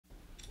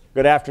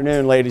Good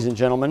afternoon, ladies and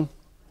gentlemen.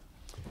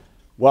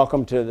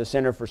 Welcome to the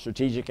Center for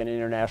Strategic and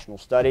International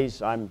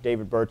Studies. I'm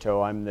David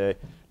Berteau. I'm the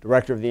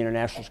Director of the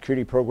International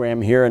Security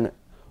Program here, and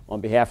on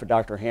behalf of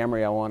Dr.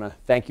 Hamre, I want to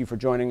thank you for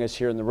joining us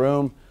here in the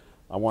room.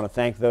 I want to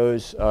thank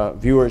those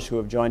viewers who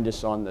have joined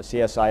us on the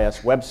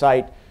CSIS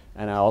website,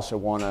 and I also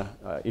want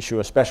to issue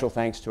a special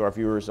thanks to our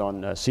viewers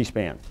on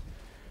C-SPAN.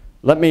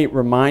 Let me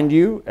remind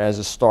you, as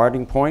a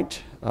starting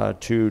point,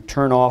 to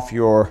turn off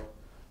your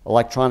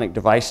electronic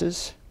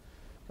devices.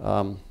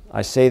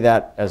 I say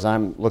that as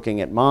I'm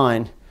looking at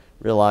mine,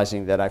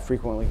 realizing that I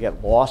frequently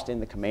get lost in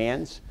the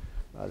commands.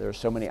 There are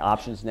so many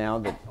options now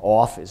that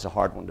off is a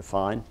hard one to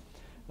find,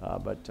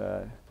 but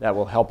that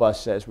will help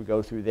us as we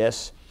go through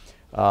this.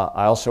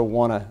 I also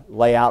want to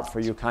lay out for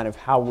you kind of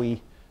how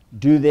we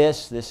do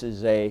this. This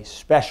is a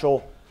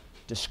special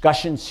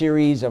discussion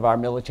series of our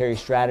Military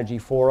Strategy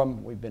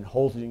Forum. We've been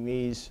holding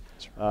these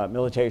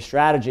military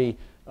strategy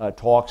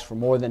talks for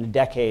more than a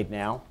decade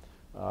now.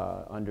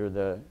 Under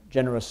the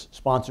generous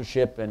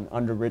sponsorship and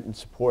underwritten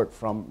support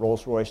from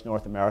Rolls-Royce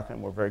North America,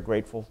 and we're very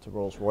grateful to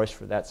Rolls-Royce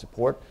for that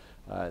support.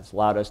 It's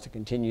allowed us to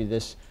continue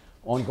this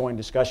ongoing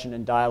discussion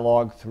and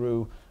dialogue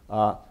through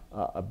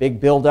a big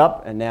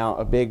build-up and now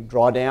a big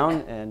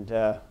drawdown,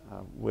 and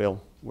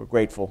we're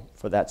grateful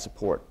for that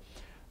support.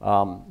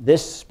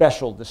 This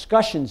special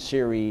discussion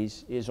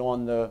series is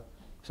on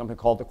something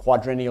called the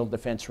Quadrennial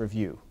Defense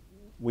Review.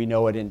 We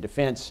know it in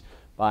defense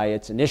by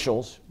its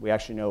initials. We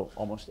actually know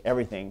almost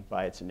everything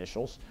by its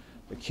initials,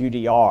 the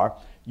QDR.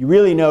 You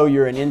really know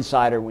you're an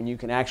insider when you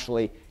can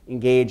actually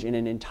engage in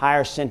an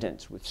entire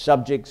sentence with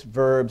subjects,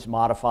 verbs,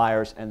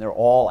 modifiers, and they're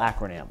all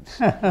acronyms.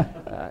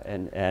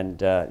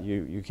 And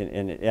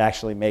it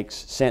actually makes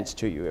sense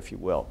to you, if you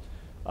will.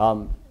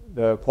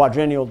 The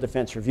Quadrennial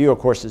Defense Review, of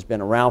course, has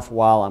been around for a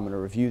while. I'm going to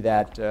review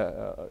that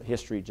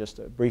history just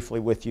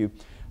briefly with you.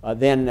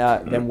 Then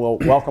we'll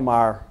welcome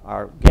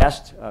our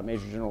guest,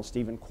 Major General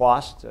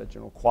Kwast.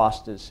 General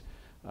Kwast has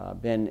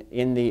been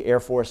in the Air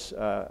Force,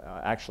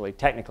 actually,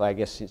 technically, I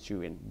guess, since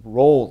you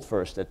enrolled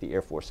first at the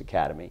Air Force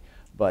Academy,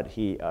 but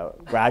he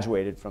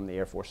graduated from the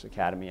Air Force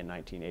Academy in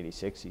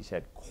 1986. He's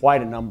had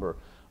quite a number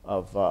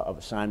of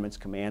assignments,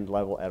 command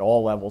level, at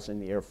all levels in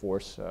the Air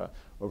Force,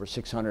 over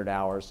 600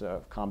 hours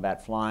of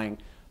combat flying,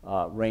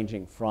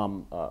 ranging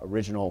from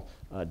original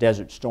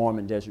Desert Storm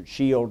and Desert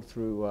Shield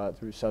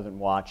through Southern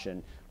Watch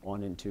and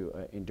on into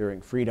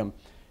Enduring Freedom.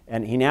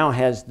 And he now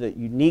has the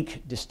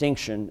unique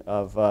distinction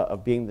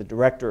of being the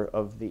director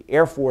of the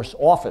Air Force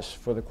Office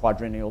for the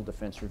Quadrennial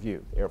Defense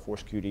Review, the Air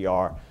Force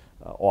QDR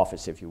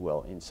office, if you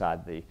will,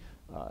 inside the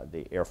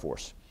Air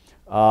Force,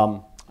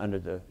 under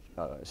the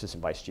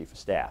Assistant Vice Chief of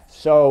Staff.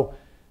 So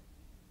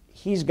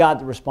he's got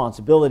the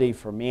responsibility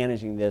for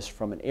managing this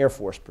from an Air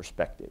Force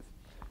perspective.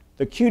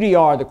 The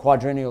QDR, the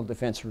Quadrennial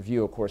Defense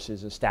Review, of course,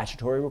 is a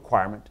statutory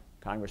requirement.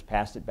 Congress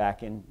passed it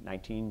back in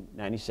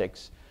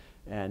 1996,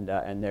 and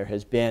there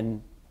has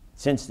been,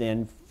 since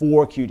then,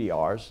 4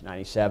 QDRs,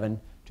 97,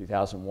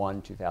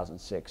 2001,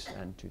 2006,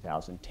 and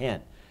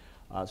 2010.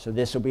 So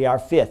this will be our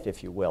 5th,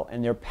 if you will.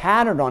 And they're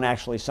patterned on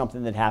actually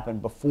something that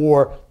happened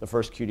before the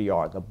first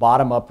QDR, the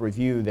bottom-up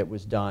review that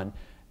was done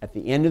at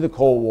the end of the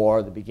Cold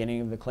War, the beginning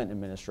of the Clinton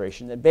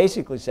administration, that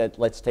basically said,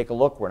 let's take a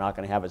look. We're not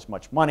going to have as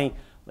much money.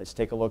 Let's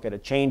take a look at a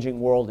changing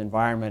world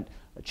environment,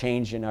 a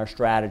change in our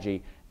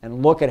strategy,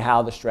 and look at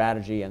how the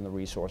strategy and the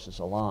resources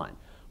align.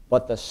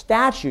 But the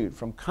statute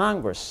from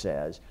Congress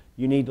says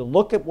you need to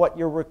look at what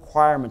your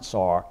requirements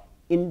are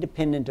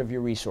independent of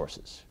your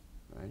resources.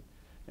 Right?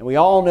 And we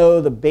all know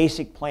the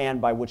basic plan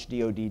by which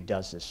DoD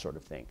does this sort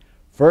of thing.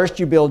 First,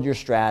 you build your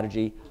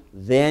strategy,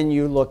 then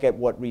you look at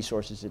what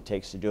resources it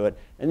takes to do it,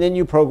 and then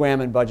you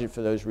program and budget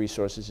for those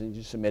resources and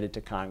you submit it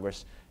to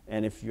Congress.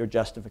 And if your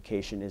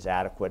justification is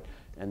adequate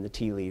and the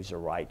tea leaves are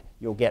right,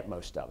 you'll get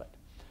most of it.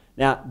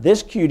 Now,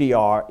 this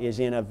QDR is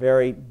in a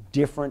very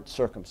different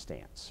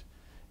circumstance.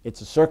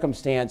 It's a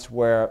circumstance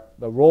where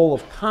the role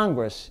of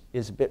Congress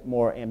is a bit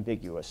more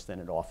ambiguous than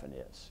it often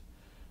is.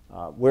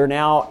 We're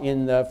now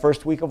in the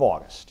first week of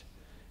August,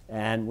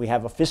 and we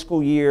have a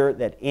fiscal year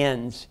that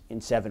ends in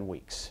 7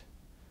 weeks.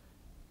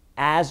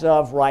 As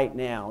of right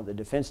now, the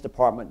Defense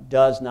Department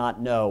does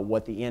not know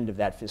what the end of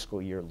that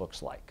fiscal year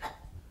looks like.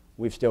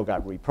 We've still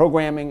got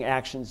reprogramming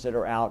actions that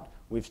are out.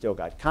 We've still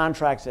got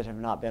contracts that have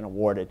not been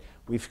awarded.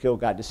 We've still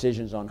got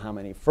decisions on how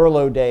many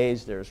furlough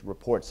days. There's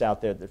reports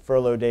out there that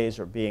furlough days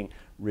are being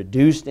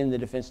reduced in the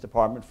Defense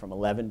Department from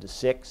 11 to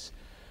 6.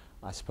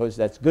 I suppose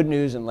that's good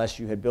news unless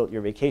you had built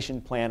your vacation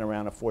plan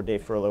around a 4-day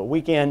furlough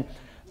weekend,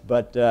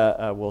 but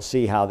we'll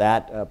see how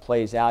that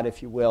plays out,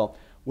 if you will.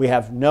 We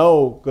have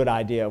no good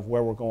idea of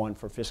where we're going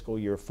for fiscal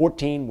year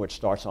 14, which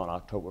starts on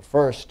October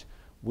 1st.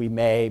 We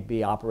may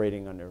be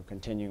operating under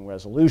continuing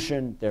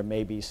resolution. There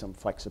may be some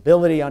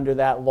flexibility under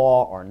that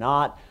law or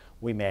not.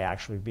 We may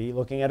actually be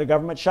looking at a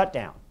government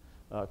shutdown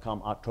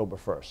come October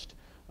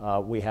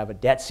 1st. We have a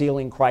debt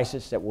ceiling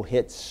crisis that will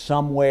hit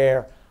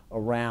somewhere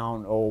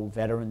around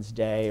Veterans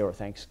Day or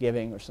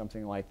Thanksgiving or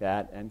something like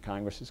that, and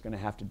Congress is going to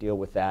have to deal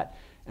with that.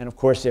 And of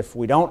course, if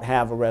we don't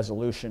have a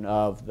resolution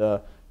of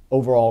the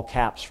overall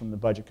caps from the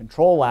Budget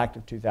Control Act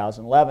of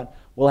 2011,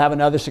 we'll have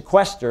another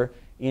sequester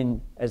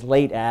in as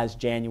late as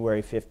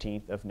January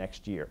 15th of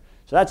next year.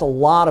 So that's a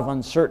lot of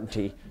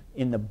uncertainty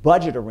in the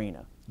budget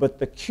arena. But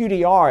the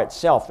QDR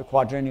itself, the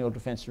Quadrennial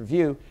Defense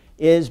Review,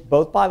 is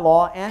both by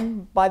law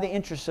and by the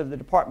interests of the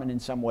department in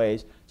some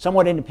ways,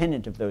 somewhat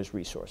independent of those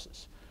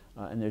resources.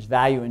 And there's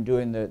value in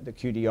doing the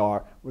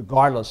QDR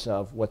regardless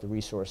of what the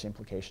resource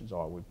implications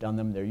are. We've done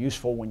them. They're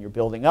useful when you're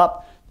building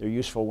up. They're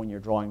useful when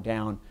you're drawing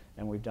down.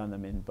 And we've done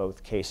them in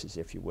both cases,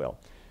 if you will.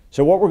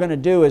 So what we're going to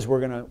do is we're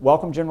going to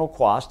welcome General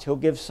Kwast. He'll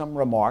give some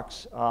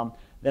remarks.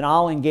 Then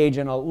I'll engage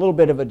in a little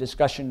bit of a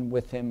discussion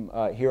with him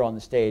here on the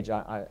stage.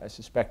 I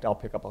suspect I'll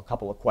pick up a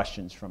couple of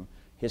questions from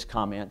his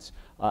comments.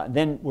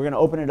 Then we're going to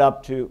open it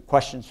up to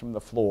questions from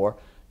the floor.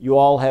 You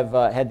all have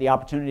had the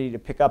opportunity to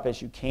pick up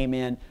as you came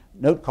in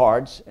note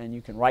cards, and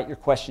you can write your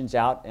questions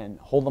out and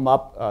hold them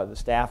up. The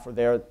staff are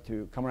there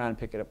to come around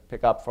and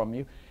pick up from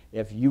you.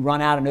 If you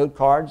run out of note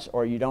cards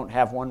or you don't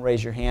have one,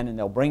 raise your hand and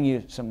they'll bring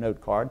you some note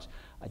cards.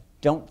 I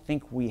don't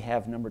think we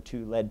have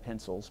 #2 lead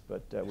pencils,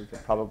 but we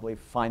could probably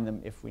find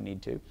them if we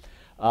need to.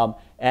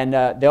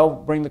 They'll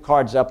bring the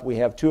cards up. We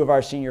have 2 of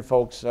our senior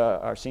folks,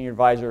 our senior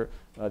advisor,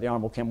 the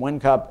Honorable Kim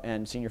Wincup,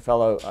 and senior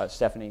fellow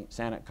Stephanie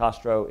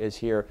Santa-Castro is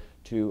here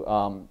to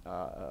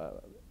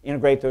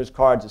integrate those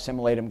cards,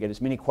 assimilate them, get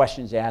as many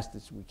questions asked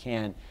as we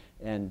can,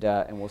 and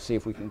we'll see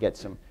if we can get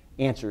some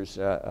answers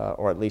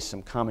or at least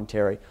some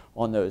commentary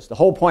on those. The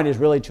whole point is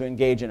really to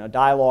engage in a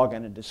dialogue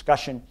and a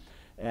discussion,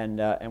 and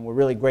we're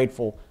really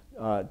grateful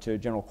to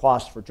General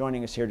Kwast for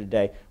joining us here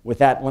today. With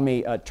that, let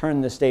me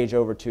turn the stage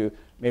over to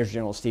Major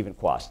General Stephen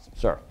Kwast.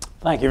 Sir.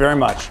 Thank you very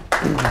much.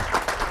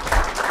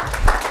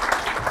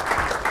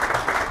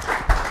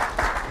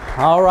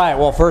 All right,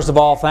 well, first of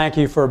all, thank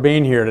you for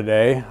being here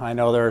today. I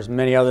know there's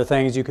many other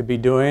things you could be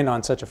doing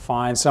on such a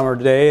fine summer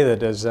day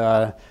that is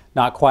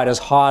not quite as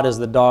hot as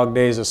the dog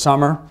days of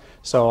summer,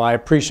 so I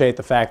appreciate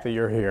the fact that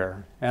you're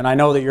here. And I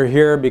know that you're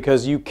here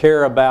because you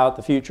care about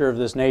the future of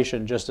this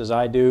nation just as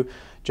I do,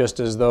 just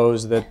as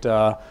those that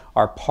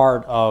are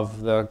part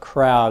of the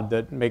crowd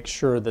that make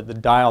sure that the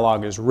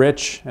dialogue is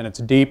rich and it's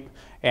deep,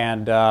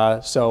 and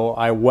so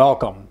I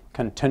welcome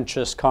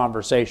contentious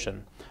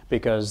conversation,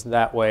 because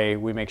that way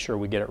we make sure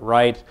we get it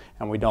right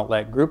and we don't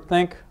let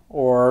groupthink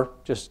or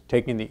just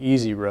taking the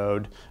easy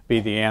road be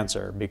the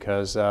answer,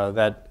 because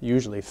that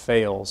usually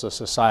fails a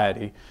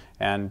society,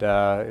 and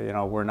you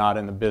know, we're not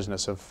in the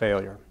business of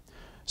failure.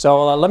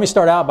 So let me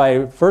start out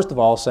by first of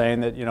all saying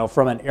that, you know,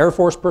 from an Air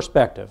Force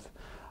perspective,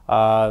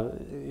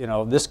 you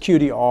know, this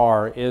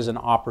QDR is an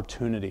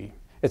opportunity.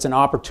 It's an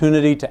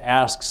opportunity to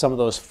ask some of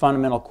those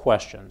fundamental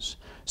questions.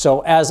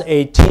 So as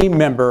a team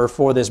member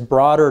for this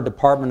broader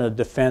Department of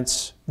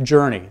Defense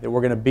journey that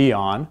we're going to be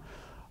on,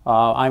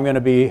 I'm going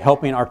to be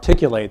helping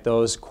articulate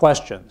those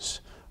questions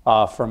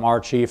from our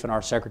chief and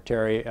our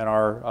secretary and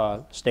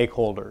our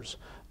stakeholders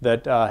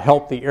that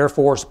help the Air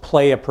Force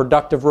play a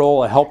productive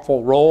role, a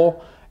helpful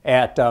role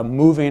at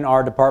moving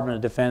our Department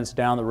of Defense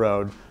down the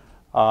road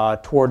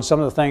towards some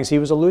of the things he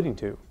was alluding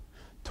to,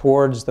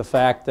 towards the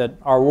fact that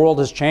our world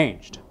has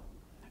changed.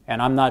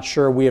 And I'm not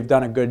sure we have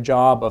done a good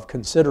job of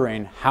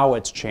considering how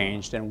it's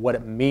changed and what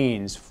it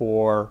means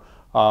for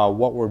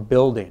what we're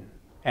building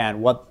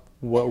and what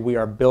we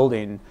are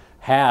building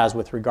has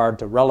with regard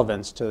to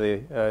relevance to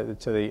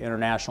the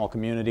international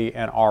community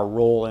and our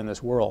role in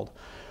this world.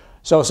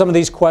 So some of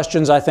these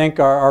questions I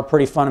think are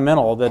pretty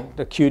fundamental that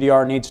the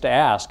QDR needs to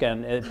ask,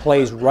 and it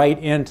plays right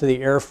into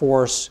the Air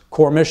Force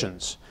core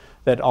missions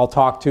that I'll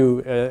talk to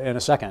in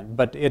a second.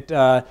 But it,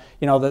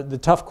 you know, the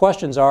tough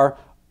questions are,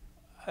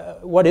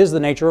 what is the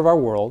nature of our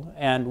world,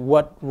 and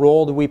what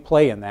role do we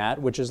play in that,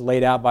 which is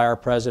laid out by our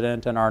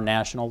president and our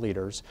national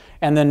leaders,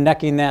 and then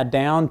necking that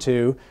down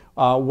to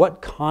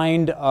what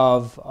kind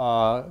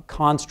of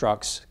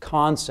constructs,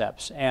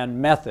 concepts,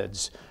 and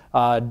methods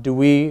do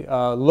we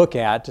look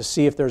at to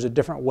see if there's a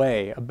different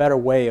way, a better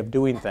way of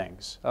doing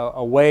things,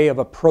 a way of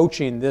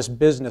approaching this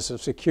business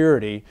of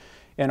security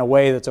in a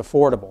way that's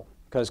affordable,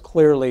 because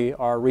clearly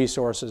our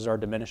resources are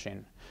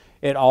diminishing.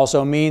 It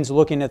also means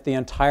looking at the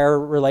entire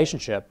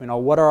relationship. You know,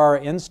 what are our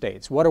end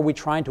states? What are we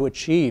trying to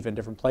achieve in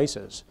different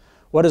places?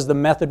 What is the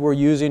method we're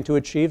using to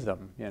achieve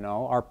them? You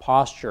know, our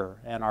posture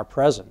and our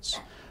presence.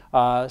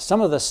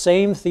 Some of the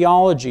same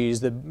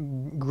theologies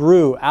that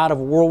grew out of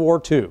World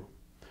War II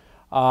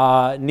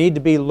need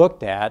to be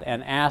looked at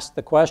and asked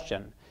the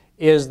question,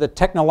 is the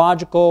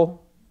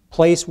technological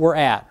place we're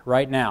at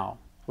right now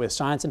with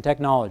science and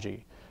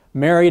technology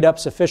married up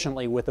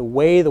sufficiently with the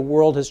way the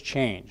world has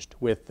changed,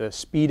 with the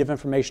speed of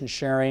information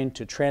sharing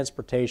to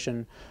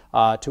transportation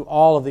to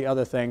all of the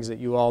other things that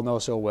you all know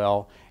so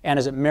well, and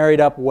is it married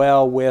up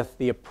well with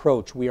the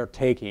approach we are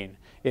taking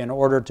in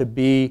order to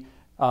be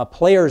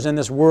players in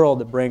this world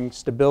that bring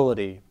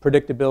stability,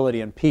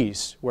 predictability, and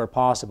peace where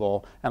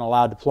possible, and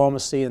allow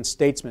diplomacy and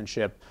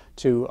statesmanship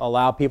to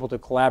allow people to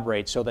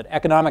collaborate so that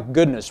economic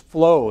goodness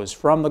flows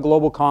from the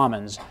global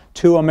commons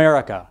to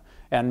America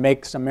and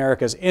makes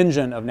America's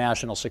engine of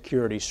national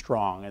security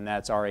strong, and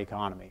that's our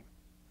economy.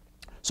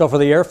 So for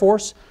the Air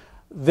Force,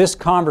 this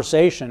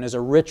conversation is a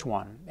rich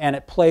one, and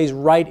it plays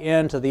right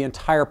into the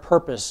entire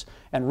purpose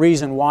and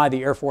reason why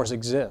the Air Force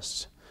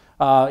exists.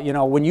 You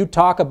know, when you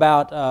talk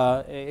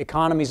about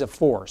economies of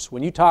force,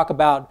 when you talk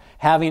about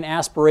having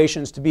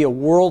aspirations to be a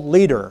world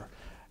leader,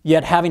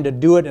 yet having to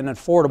do it in an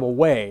affordable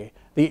way,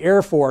 the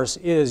Air Force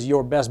is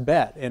your best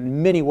bet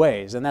in many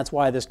ways, and that's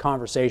why this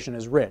conversation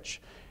is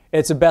rich.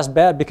 It's the best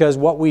bet because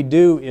what we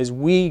do is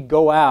we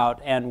go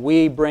out and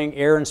we bring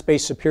air and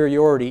space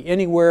superiority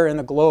anywhere in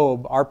the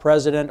globe our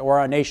president or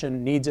our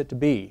nation needs it to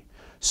be,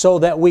 so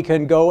that we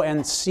can go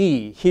and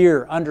see,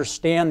 hear,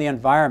 understand the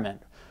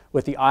environment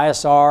with the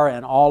ISR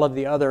and all of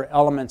the other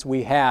elements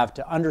we have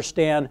to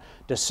understand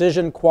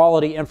decision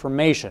quality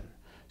information,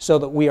 so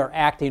that we are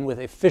acting with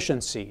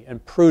efficiency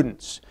and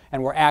prudence,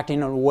 and we're acting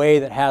in a way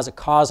that has a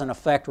cause and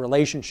effect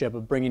relationship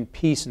of bringing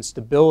peace and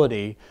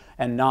stability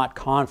and not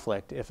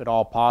conflict, if at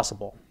all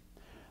possible.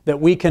 That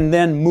we can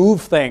then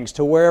move things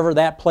to wherever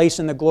that place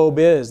in the globe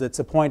is that's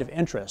a point of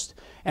interest,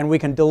 and we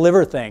can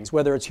deliver things,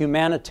 whether it's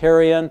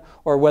humanitarian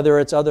or whether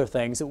it's other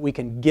things, that we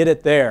can get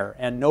it there,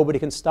 and nobody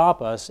can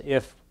stop us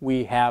if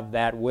we have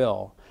that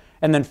will.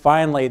 And then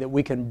finally, that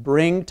we can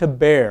bring to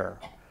bear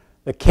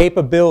the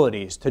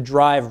capabilities to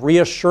drive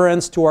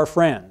reassurance to our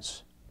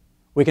friends.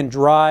 We can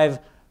drive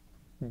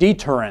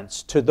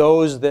deterrence to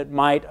those that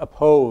might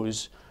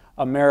oppose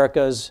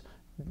America's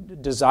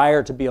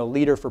desire to be a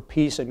leader for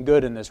peace and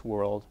good in this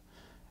world,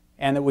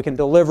 and that we can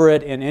deliver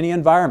it in any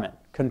environment,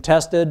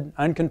 contested,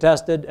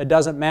 uncontested, it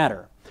doesn't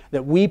matter.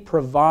 That we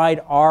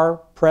provide our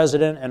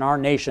president and our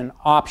nation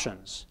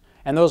options,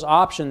 and those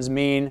options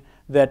mean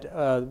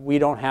that we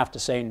don't have to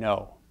say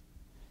no.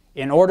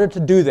 In order to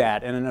do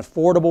that in an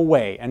affordable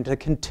way and to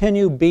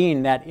continue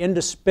being that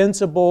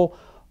indispensable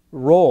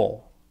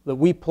role that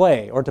we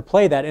play, or to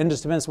play that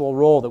indispensable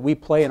role that we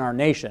play in our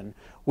nation,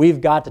 we've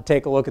got to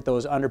take a look at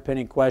those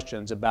underpinning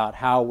questions about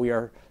how we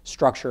are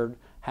structured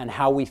and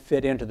how we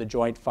fit into the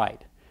joint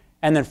fight.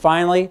 And then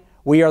finally,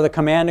 we are the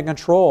command and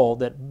control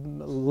that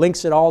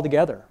links it all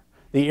together.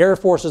 The Air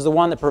Force is the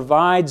one that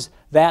provides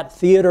that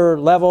theater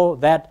level,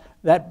 that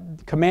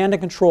command and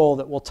control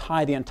that will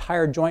tie the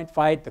entire joint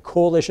fight, the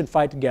coalition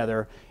fight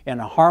together in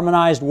a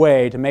harmonized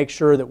way to make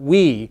sure that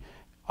we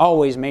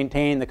always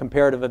maintain the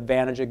comparative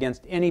advantage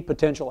against any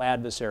potential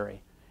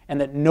adversary, and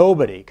that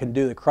nobody can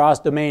do the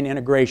cross-domain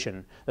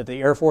integration that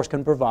the Air Force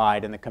can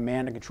provide in the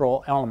command and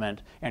control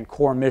element and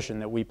core mission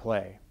that we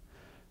play.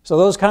 So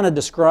those kind of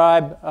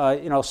describe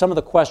you know, some of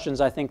the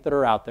questions I think that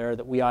are out there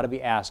that we ought to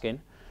be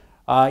asking.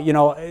 You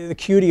know, the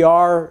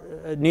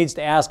QDR needs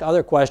to ask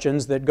other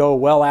questions that go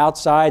well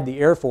outside the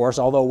Air Force,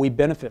 although we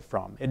benefit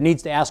from. It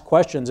needs to ask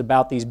questions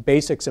about these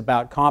basics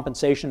about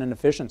compensation and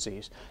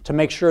efficiencies to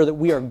make sure that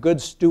we are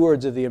good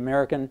stewards of the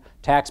American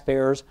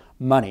taxpayers'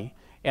 money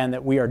and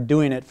that we are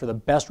doing it for the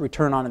best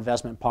return on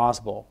investment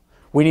possible.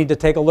 We need to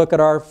take a look at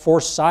our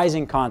force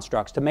sizing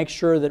constructs to make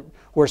sure that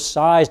we're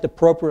sized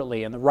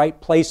appropriately in the right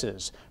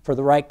places for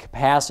the right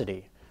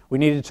capacity. We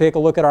need to take a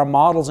look at our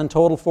models in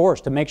total force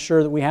to make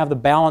sure that we have the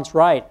balance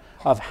right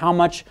of how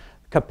much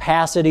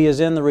capacity is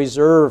in the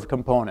reserve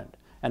component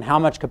and how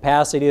much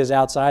capacity is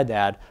outside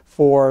that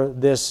for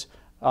this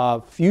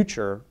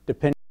future,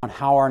 depending on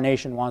how our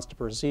nation wants to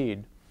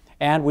proceed.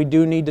 And we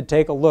do need to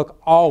take a look,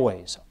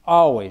 always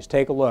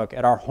take a look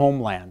at our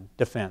homeland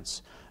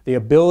defense. The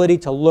ability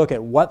to look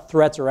at what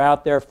threats are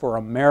out there for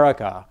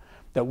America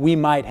that we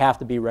might have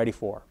to be ready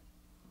for.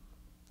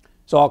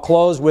 So I'll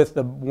close with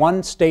the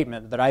one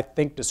statement that I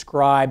think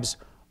describes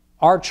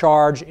our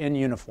charge in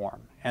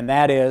uniform, and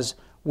that is,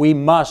 we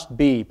must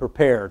be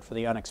prepared for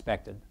the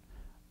unexpected.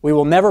 We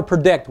will never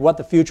predict what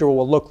the future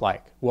will look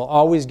like. We'll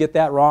always get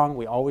that wrong.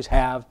 We always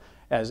have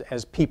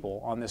as people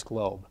on this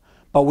globe.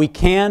 But we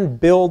can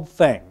build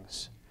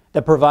things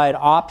that provide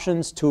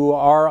options to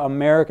our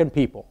American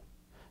people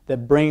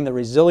that bring the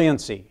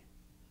resiliency,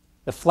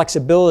 the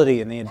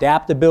flexibility, and the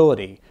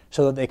adaptability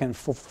so that they can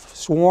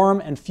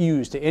swarm and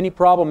fuse to any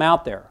problem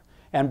out there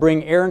and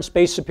bring air and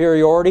space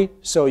superiority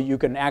so you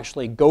can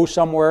actually go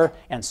somewhere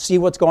and see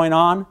what's going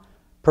on,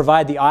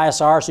 provide the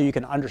ISR so you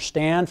can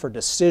understand for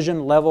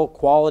decision level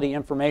quality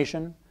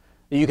information,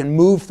 that you can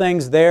move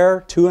things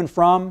there to and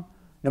from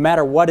no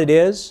matter what it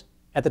is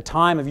at the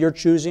time of your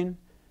choosing,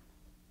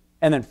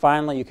 and then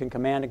finally you can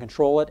command and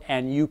control it,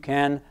 and you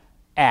can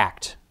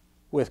act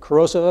with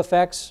corrosive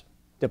effects,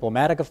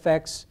 diplomatic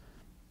effects,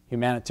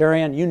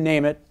 humanitarian, you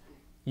name it.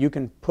 You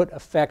can put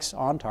effects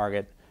on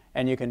target,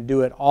 and you can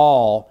do it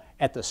all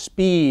at the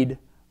speed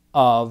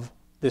of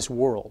this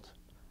world.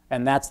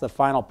 And that's the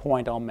final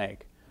point I'll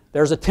make.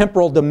 There's a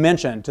temporal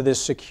dimension to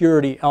this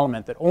security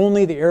element that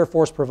only the Air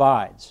Force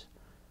provides.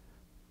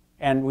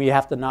 And we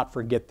have to not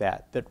forget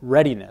that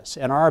readiness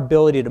and our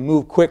ability to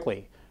move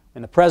quickly.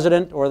 When the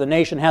president or the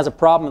nation has a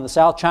problem in the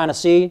South China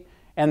Sea,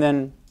 and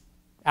then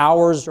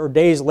hours or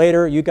days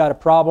later you got a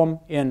problem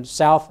in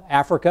South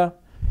Africa,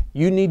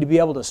 you need to be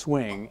able to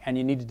swing, and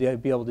you need to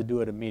be able to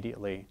do it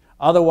immediately.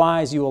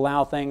 Otherwise, you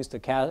allow things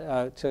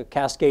to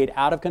cascade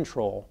out of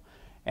control,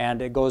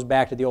 and it goes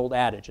back to the old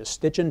adage, a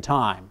stitch in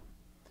time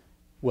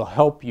will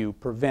help you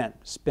prevent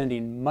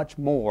spending much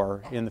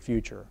more in the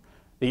future.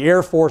 The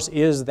Air Force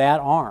is that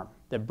arm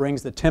that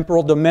brings the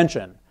temporal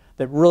dimension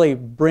that really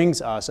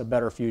brings us a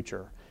better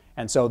future.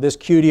 And so this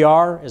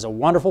QDR is a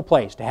wonderful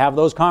place to have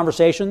those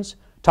conversations,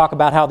 talk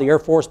about how the Air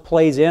Force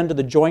plays into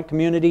the joint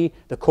community,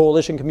 the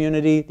coalition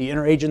community, the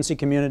interagency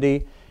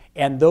community,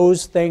 and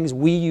those things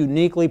we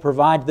uniquely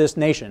provide to this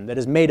nation that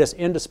has made us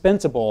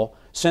indispensable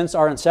since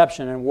our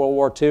inception in World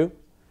War II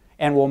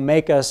and will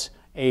make us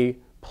a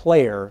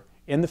player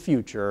in the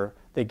future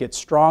that gets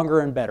stronger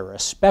and better,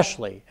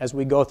 especially as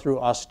we go through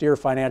austere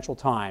financial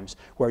times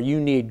where you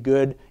need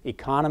good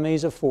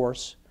economies of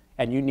force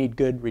and you need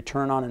good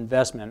return on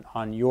investment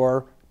on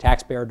your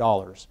taxpayer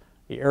dollars.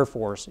 The Air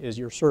Force is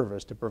your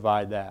service to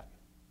provide that.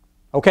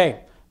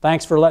 Okay,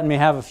 thanks for letting me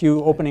have a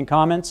few opening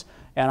comments,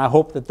 and I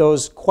hope that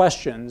those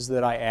questions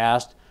that I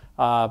asked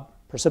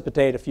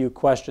precipitate a few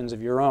questions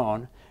of your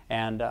own,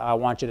 and I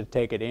want you to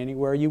take it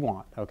anywhere you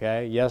want,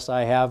 okay? Yes,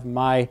 I have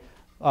my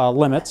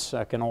limits.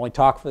 I can only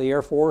talk for the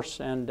Air Force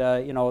and,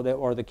 or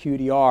the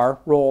QDR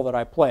role that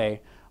I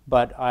play,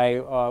 but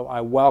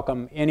I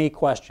welcome any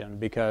question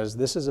because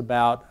this is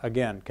about,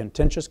 again,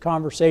 contentious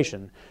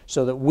conversation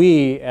so that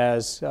we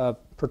as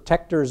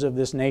protectors of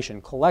this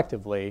nation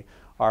collectively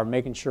are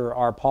making sure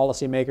our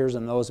policymakers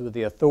and those with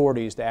the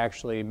authorities to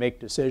actually make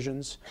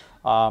decisions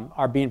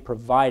are being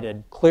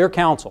provided clear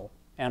counsel,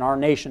 and our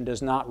nation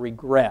does not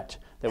regret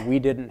that we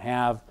didn't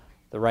have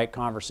the right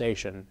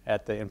conversation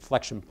at the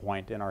inflection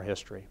point in our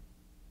history.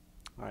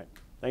 All right.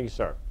 Thank you,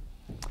 sir.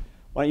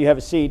 Why don't you have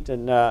a seat,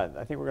 and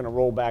I think we're going to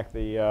roll back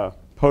the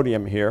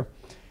podium here.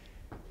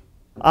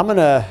 I'm going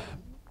to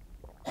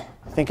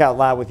think out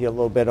loud with you a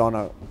little bit on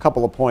a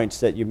couple of points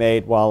that you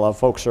made while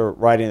folks are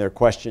writing their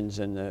questions,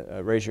 and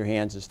raise your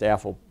hands and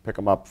staff will pick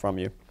them up from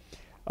you.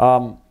 I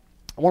want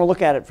to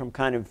look at it from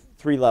kind of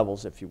three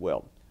levels, if you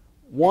will.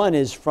 One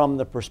is from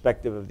the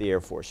perspective of the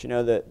Air Force. You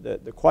know,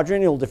 the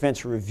Quadrennial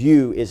Defense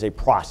Review is a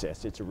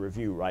process. It's a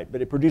review, right?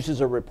 But it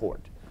produces a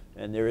report,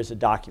 and there is a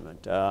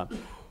document.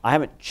 I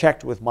haven't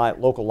checked with my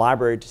local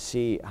library to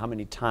see how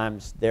many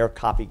times their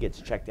copy gets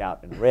checked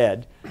out and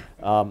read,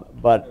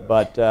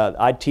 but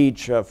I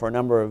teach for a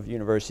number of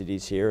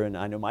universities here, and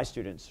I know my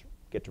students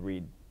get to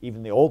read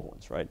even the old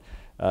ones, right?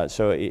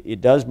 So it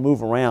does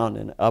move around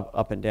and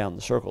up and down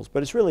the circles,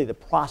 but it's really the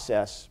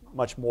process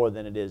much more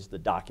than it is the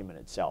document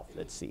itself.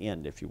 That's the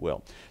end, if you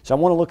will. So I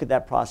want to look at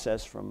that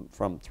process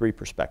from three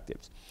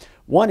perspectives.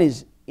 One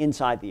is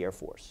inside the Air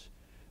Force.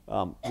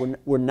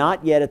 We're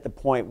not yet at the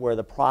point where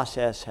the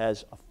process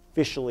has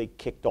officially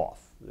kicked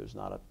off. There's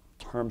not a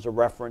terms of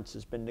reference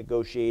has been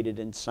negotiated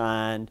and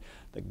signed.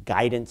 The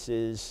guidance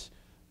is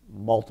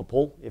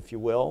multiple, if you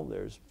will.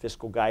 There's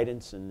fiscal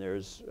guidance, and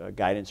there's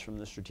guidance from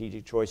the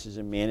Strategic Choices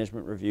and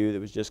Management Review that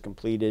was just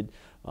completed,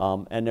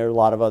 and there are a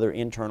lot of other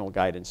internal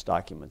guidance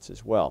documents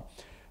as well.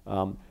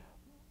 And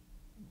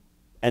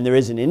there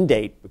is an end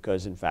date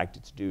because, in fact,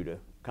 it's due to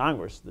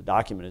Congress. The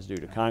document is due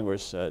to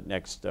Congress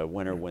next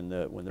winter when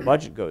the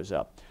budget goes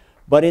up.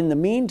 But in the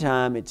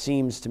meantime, it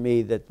seems to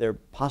me that there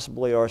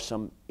possibly are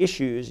some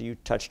issues. You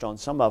touched on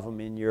some of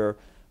them in your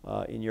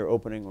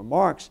opening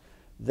remarks,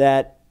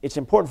 that it's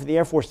important for the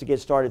Air Force to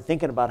get started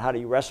thinking about how do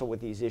you wrestle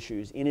with these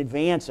issues in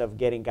advance of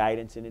getting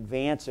guidance, in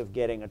advance of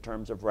getting a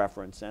terms of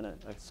reference and a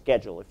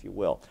schedule, if you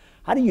will.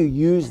 How do you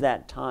use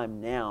that time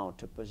now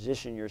to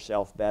position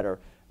yourself better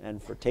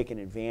and for taking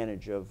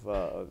advantage of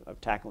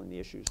tackling the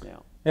issues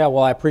now? Yeah,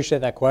 well, I appreciate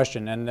that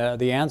question, and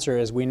the answer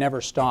is we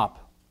never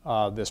stop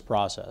this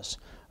process.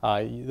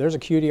 There's a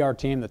QDR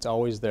team that's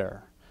always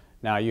there.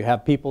 Now you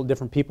have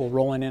different people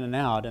rolling in and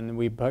out, and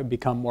we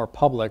become more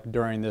public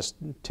during this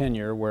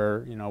tenure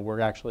where we're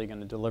actually going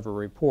to deliver a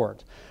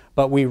report.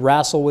 But we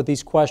wrestle with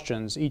these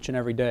questions each and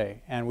every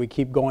day, and we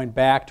keep going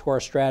back to our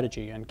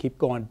strategy and keep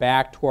going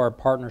back to our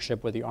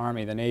partnership with the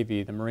Army, the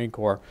Navy, the Marine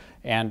Corps,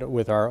 and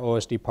with our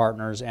OSD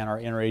partners and our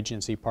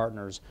interagency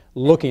partners,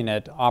 looking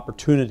at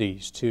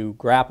opportunities to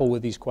grapple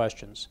with these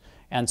questions.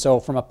 And so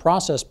from a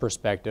process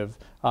perspective,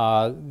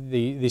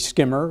 the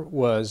skimmer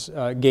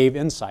gave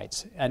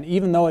insights. And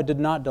even though it did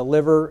not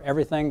deliver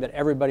everything that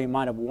everybody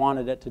might have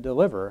wanted it to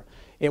deliver,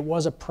 it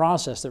was a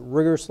process that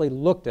rigorously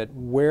looked at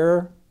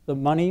where the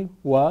money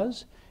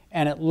was,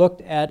 and it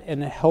looked at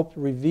and it helped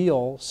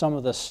reveal some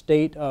of the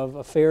state of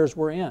affairs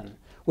we're in,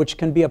 which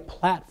can be a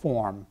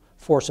platform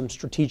for some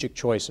strategic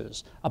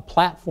choices, a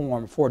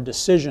platform for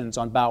decisions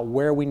on about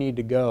where we need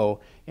to go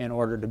in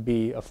order to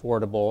be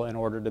affordable, in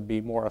order to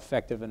be more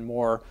effective and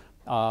more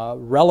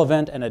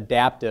relevant and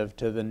adaptive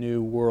to the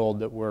new world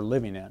that we're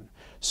living in.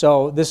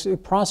 So this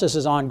process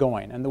is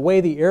ongoing, and the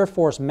way the Air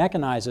Force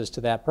mechanizes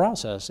to that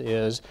process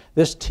is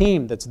this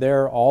team that's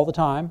there all the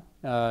time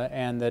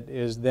and that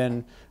is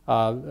then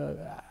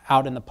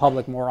out in the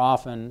public more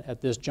often at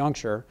this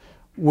juncture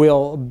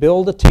will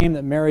build a team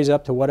that marries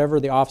up to whatever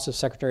the Office of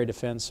Secretary of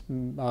Defense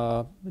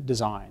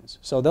designs.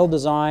 So they'll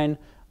design,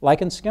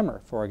 like in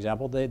Skimmer, for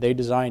example, they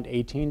designed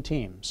 18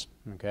 teams,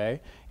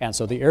 okay? And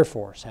so the Air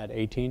Force had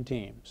 18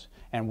 teams.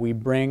 And we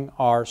bring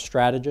our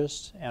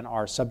strategists and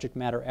our subject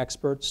matter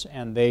experts,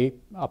 and they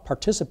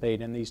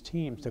participate in these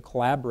teams to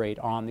collaborate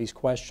on these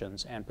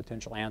questions and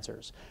potential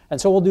answers. And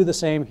so we'll do the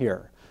same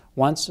here.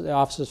 Once the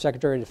Office of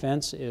Secretary of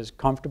Defense is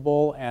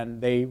comfortable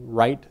and they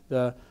write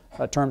the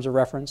terms of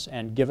reference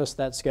and give us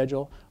that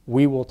schedule,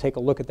 we will take a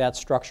look at that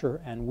structure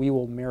and we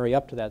will marry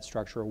up to that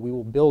structure, we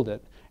will build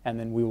it, and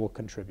then we will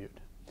contribute.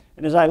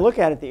 And as I look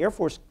at it, the Air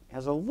Force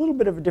has a little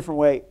bit of a different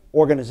way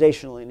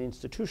organizationally and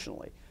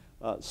institutionally.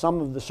 Some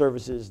of the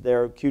services,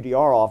 their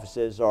QDR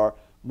offices, are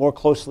more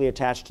closely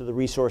attached to the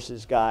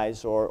resources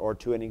guys or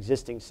to an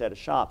existing set of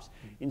shops.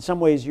 In some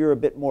ways, you're a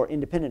bit more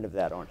independent of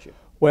that, aren't you?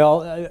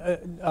 Well,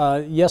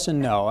 yes and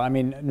no. I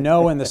mean,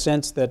 no in the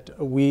sense that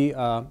we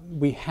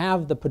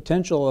have the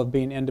potential of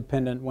being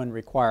independent when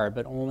required,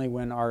 but only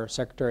when our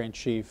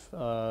Secretary-in-Chief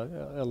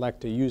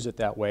elect to use it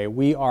that way.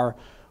 We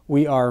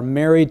are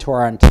married to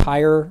our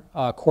entire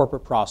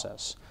corporate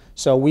process.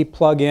 So we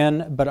plug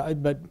in,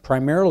 but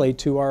primarily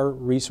to our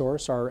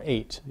resource, our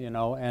 8, you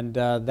know, and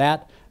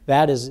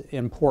that is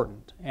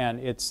important, and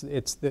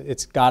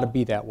it's got to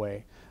be that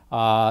way.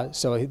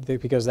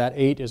 Because that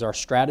 8 is our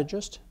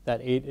strategist,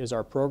 that 8 is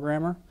our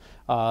programmer,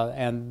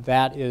 and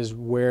that is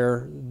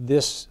where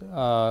this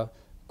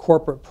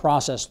corporate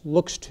process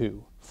looks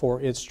to for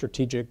its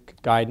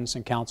strategic guidance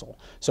and counsel.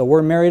 So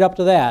we're married up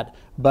to that,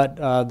 but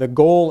the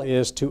goal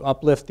is to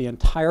uplift the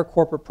entire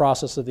corporate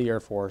process of the Air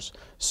Force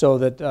so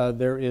that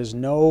there is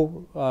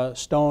no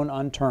stone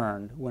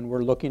unturned when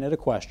we're looking at a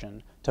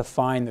question to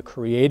find the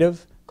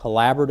creative,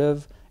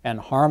 collaborative, and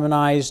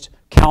harmonized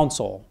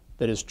counsel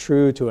that is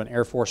true to an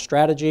Air Force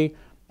strategy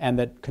and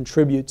that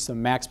contributes the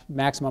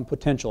maximum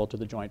potential to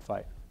the joint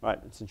fight.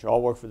 Right, and since you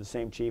all work for the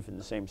same chief and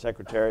the same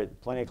secretary,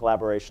 plenty of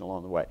collaboration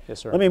along the way. Yes,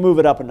 sir. Let me move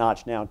it up a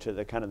notch now to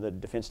the kind of the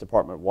Defense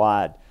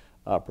Department-wide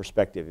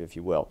perspective, if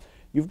you will.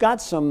 You've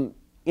got some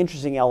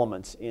interesting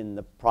elements in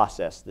the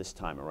process this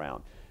time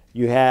around.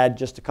 You had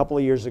just a couple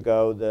of years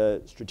ago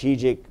the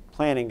strategic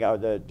planning, or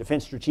the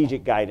Defense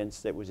Strategic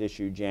Guidance that was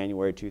issued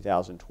January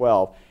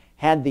 2012,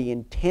 had the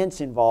intense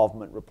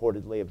involvement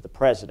reportedly of the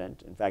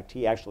President. In fact,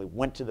 he actually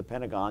went to the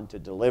Pentagon to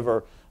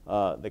deliver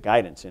the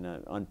guidance in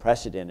an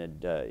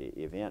unprecedented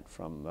event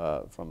from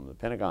the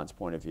Pentagon's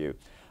point of view.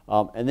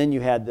 And then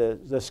you had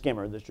the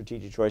skimmer, the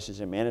Strategic Choices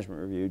and Management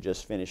Review,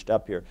 just finished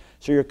up here.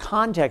 So your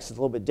context is a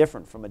little bit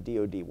different from a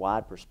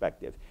DoD-wide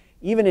perspective.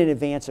 Even in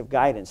advance of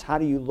guidance, how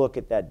do you look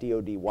at that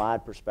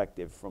DoD-wide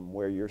perspective from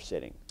where you're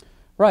sitting?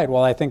 Right.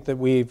 Well, I think that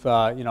we've,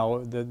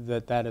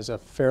 that is a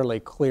fairly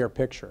clear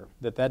picture.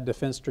 That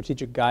Defense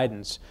Strategic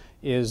Guidance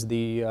is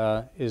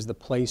the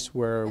place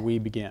where we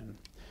begin,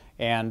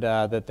 and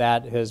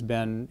that has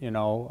been,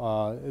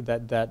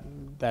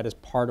 that is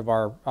part of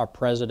our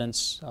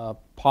President's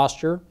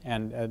posture,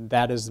 and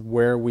that is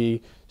where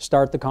we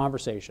start the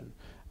conversation.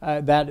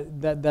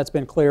 That's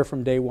been clear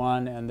from day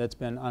one, and that's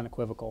been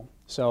unequivocal.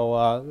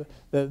 So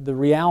the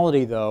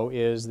reality, though,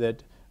 is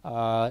that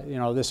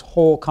this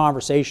whole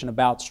conversation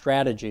about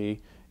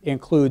strategy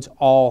includes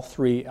all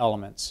 3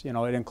 elements. It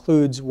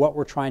includes what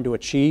we're trying to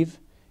achieve,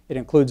 it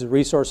includes the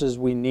resources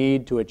we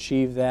need to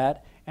achieve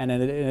that, and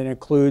it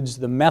includes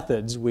the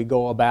methods we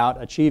go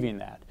about achieving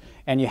that.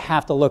 And you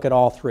have to look at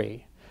all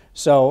 3.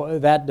 So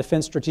that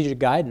Defense Strategic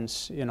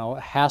Guidance,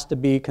 has to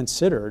be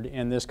considered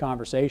in this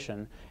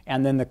conversation,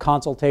 and then the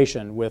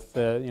consultation with,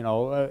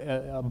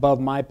 above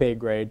my pay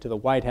grade to the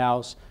White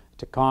House,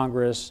 to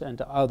Congress, and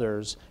to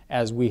others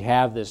as we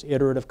have this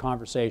iterative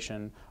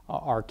conversation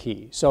are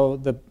key. So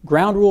the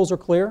ground rules are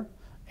clear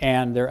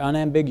and they're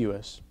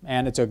unambiguous,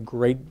 and it's a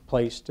great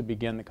place to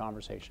begin the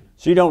conversation.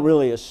 So you don't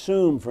really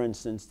assume, for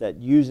instance, that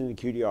using the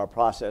QDR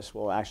process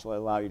will actually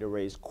allow you to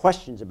raise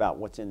questions about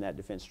what's in that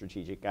Defense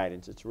Strategic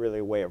Guidance. It's really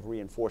a way of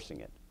reinforcing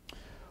it.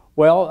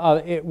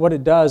 Well, what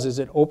it does is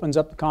it opens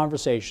up the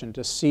conversation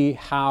to see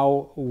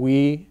how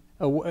we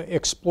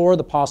explore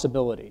the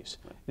possibilities.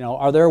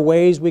 Are there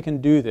ways we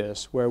can do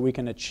this where we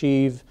can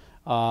achieve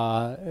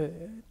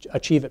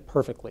it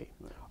perfectly?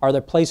 Are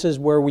there places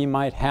where we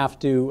might have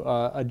to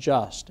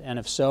adjust? And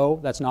if so,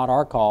 that's not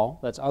our call,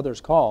 that's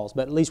others' calls,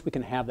 but at least we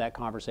can have that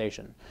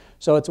conversation.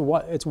 So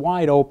it's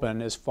wide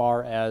open as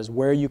far as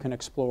where you can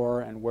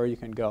explore and where you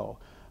can go.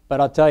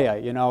 But I'll tell you,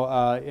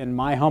 in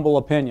my humble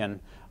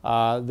opinion,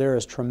 there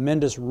is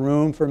tremendous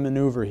room for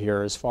maneuver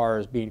here as far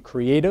as being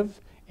creative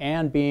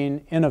and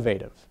being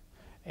innovative.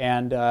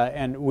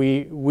 And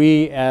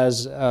we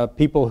as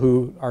people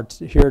who are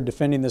here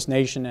defending this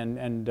nation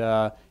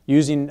and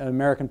using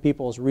American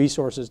people's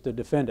resources to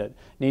defend it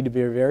need to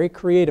be very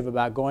creative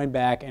about going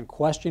back and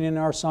questioning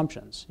our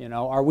assumptions.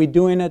 Are we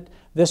doing it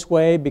this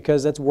way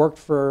because it's worked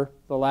for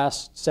the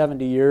last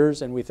 70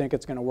 years and we think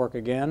it's going to work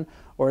again?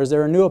 Or is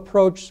there a new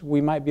approach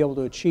we might be able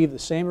to achieve the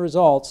same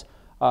results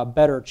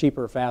better,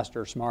 cheaper,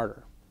 faster,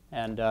 smarter?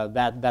 And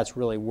that's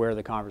really where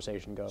the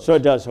conversation goes. So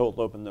it does hold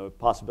open the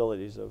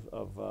possibilities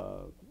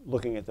of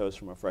looking at those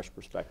from a fresh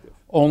perspective.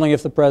 Only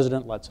if the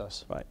President lets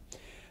us. Right.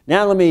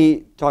 Now let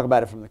me talk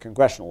about it from the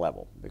congressional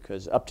level,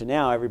 because up to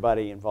now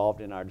everybody involved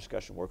in our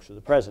discussion works for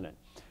the President.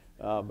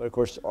 But of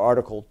course,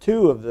 Article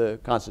 2 of the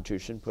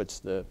Constitution puts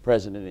the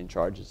President in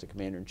charge as the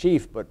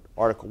Commander-in-Chief, but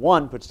Article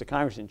 1 puts the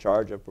Congress in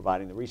charge of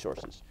providing the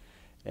resources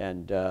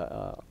and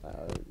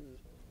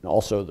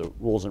also the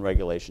rules and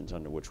regulations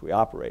under which we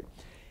operate.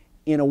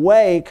 In a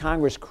way,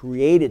 Congress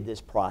created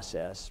this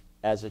process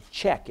as a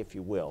check, if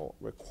you will,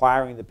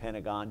 requiring the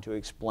Pentagon to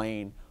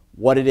explain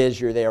what it is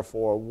you're there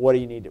for, what do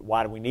you need,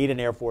 why do we need an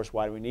Air Force,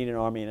 why do we need an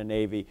Army and a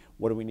Navy,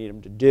 what do we need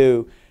them to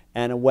do,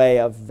 and a way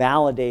of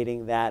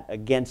validating that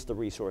against the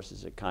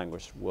resources that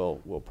Congress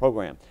will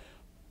program.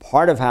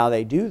 Part of how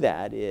they do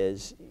that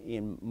is,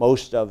 in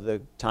most of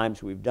the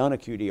times we've done a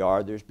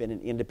QDR, there's been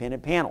an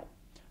independent panel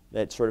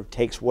that sort of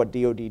takes what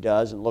DoD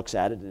does and looks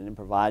at it and then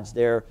provides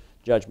their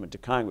judgment to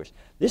Congress.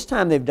 This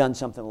time they've done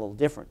something a little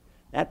different.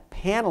 That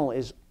panel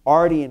is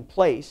already in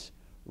place,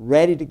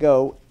 ready to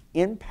go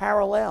in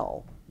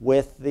parallel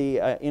with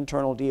the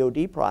internal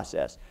DoD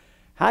process.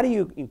 How do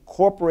you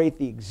incorporate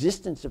the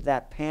existence of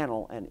that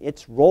panel and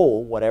its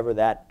role, whatever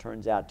that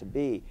turns out to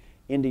be,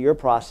 into your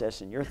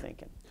process and your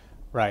thinking?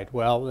 Right.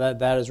 Well,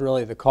 that is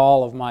really the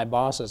call of my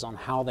bosses on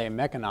how they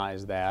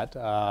mechanize that,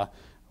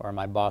 or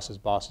my boss's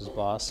boss's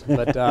boss.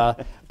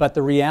 But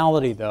the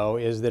reality, though,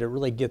 is that it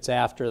really gets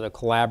after the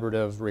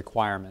collaborative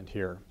requirement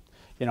here.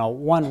 You know,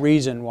 one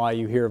reason why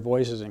you hear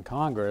voices in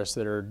Congress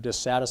that are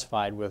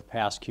dissatisfied with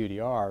past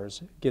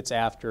QDRs gets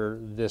after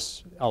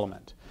this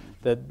element.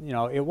 That, you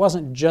know, it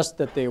wasn't just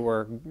that they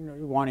were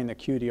wanting the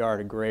QDR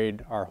to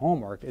grade our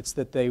homework, it's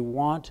that they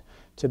want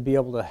to be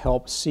able to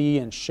help see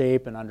and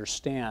shape and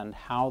understand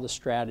how the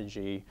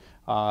strategy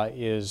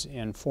is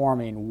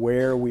informing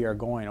where we are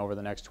going over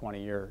the next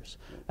 20 years.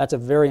 That's a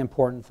very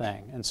important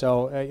thing. And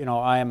so, you know,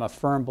 I am a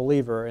firm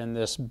believer in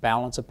this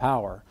balance of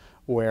power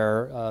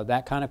where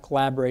that kind of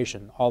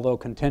collaboration, although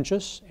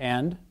contentious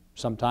and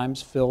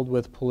sometimes filled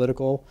with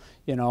political,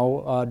 you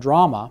know,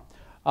 drama,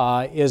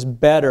 is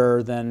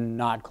better than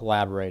not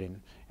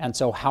collaborating. And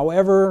so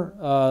however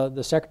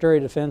the Secretary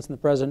of Defense and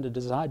the President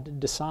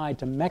decide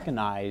to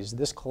mechanize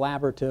this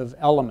collaborative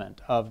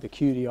element of the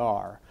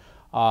QDR,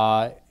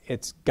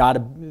 it's got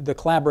to, the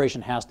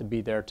collaboration has to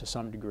be there to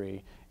some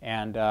degree.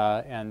 And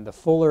the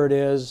fuller it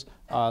is,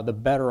 the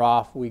better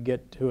off we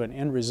get to an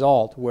end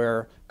result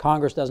where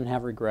Congress doesn't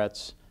have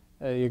regrets,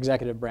 the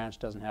executive branch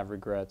doesn't have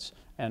regrets,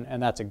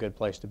 and that's a good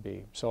place to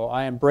be. So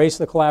I embrace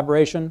the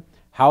collaboration.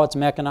 How it's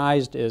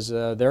mechanized is you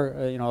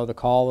know, the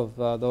call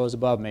of those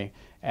above me,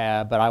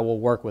 but I will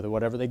work with it,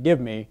 whatever they give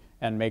me,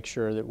 and make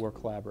sure that we're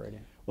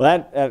collaborating.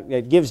 Well,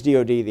 that gives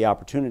DoD the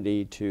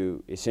opportunity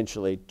to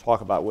essentially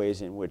talk about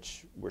ways in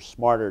which we're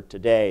smarter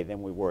today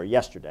than we were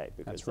yesterday,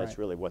 because that's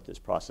really what this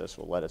process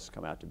will let us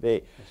come out to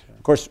be.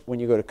 Of course, when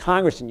you go to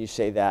Congress and you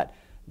say that,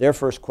 their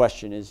first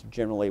question is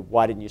generally,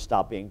 why didn't you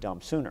stop being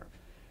dumb sooner?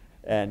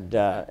 And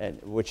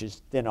which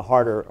is then a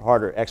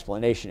harder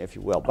explanation, if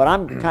you will. But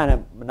I'm kind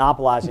of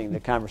monopolizing the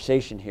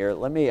conversation here.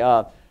 Let me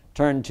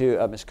turn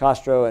to Ms.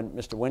 Castro and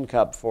Mr.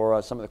 Wincup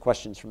for some of the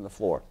questions from the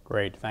floor.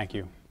 Great, thank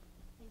you.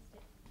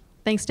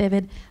 Thanks,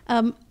 David.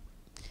 I'd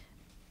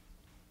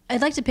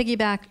like to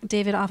piggyback,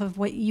 David, off of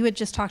what you had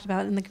just talked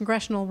about in the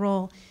congressional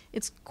role.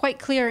 It's quite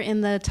clear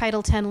in the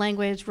Title 10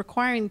 language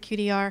requiring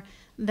QDR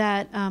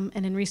that,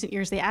 and in recent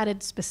years they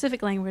added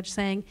specific language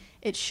saying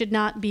it should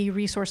not be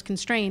resource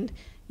constrained.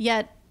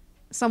 Yet,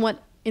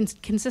 somewhat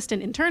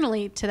inconsistent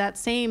internally to that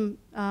same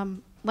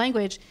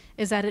language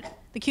is that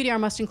the QDR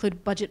must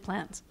include budget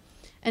plans.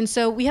 And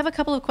so we have a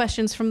couple of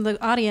questions from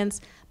the audience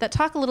that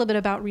talk a little bit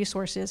about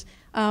resources.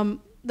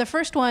 The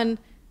first one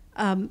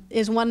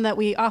is one that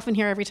we often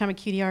hear every time a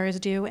QDR is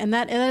due, and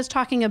that is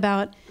talking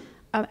about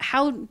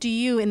how do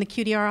you in the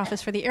QDR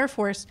office for the Air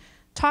Force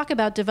talk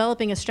about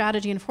developing a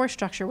strategy and force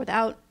structure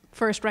without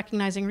first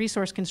recognizing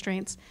resource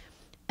constraints.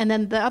 And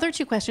then the other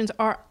two questions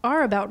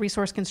are about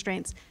resource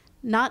constraints,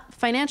 not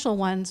financial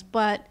ones,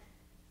 but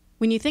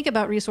when you think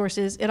about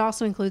resources, it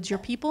also includes your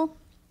people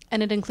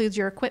and it includes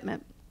your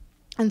equipment.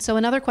 And so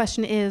another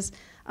question is,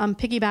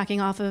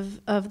 piggybacking off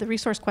of the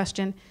resource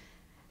question,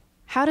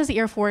 how does the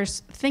Air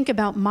Force think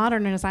about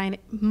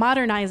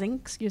modernizing,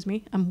 excuse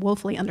me, I'm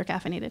woefully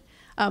undercaffeinated.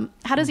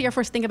 How does the Air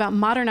Force think about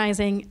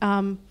modernizing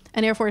an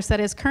Air Force that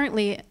is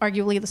currently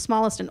arguably the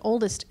smallest and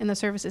oldest in the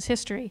service's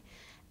history?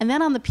 And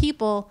then on the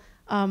people,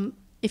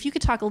 if you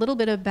could talk a little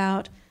bit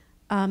about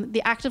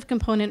the active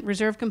component,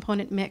 reserve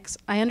component mix.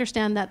 I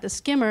understand that the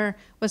skimmer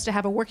was to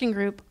have a working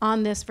group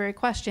on this very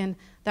question.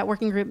 That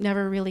working group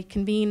never really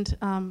convened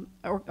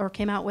or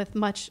came out with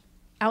much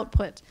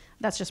output.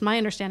 That's just my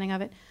understanding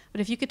of it.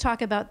 But if you could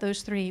talk about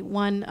those three,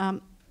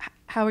 one,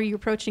 how are you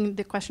approaching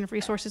the question of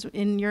resources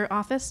in your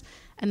office?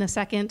 And the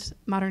second,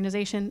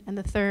 modernization, and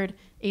the third,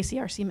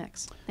 ACRC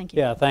mix. Thank you.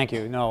 Yeah, thank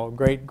you. No,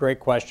 great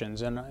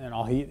questions, and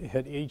I'll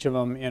hit each of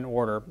them in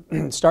order.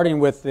 Starting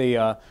with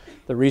the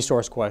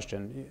resource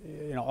question,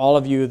 you know, all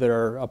of you that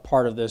are a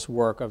part of this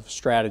work of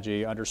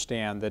strategy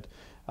understand that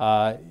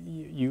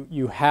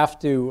you have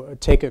to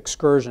take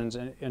excursions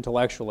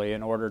intellectually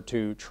in order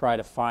to try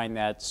to find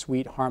that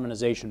sweet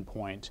harmonization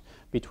point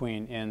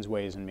between ends,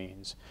 ways, and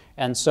means.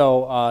 And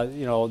so,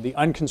 you know, the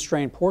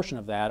unconstrained portion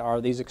of that are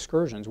these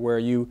excursions where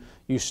you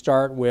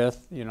start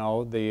with, you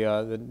know,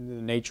 the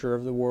nature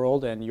of the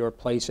world and your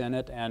place in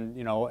it, and,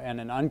 you know, and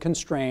an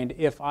unconstrained,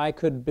 if I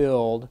could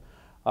build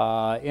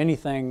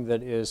anything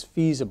that is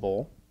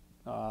feasible,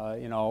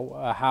 you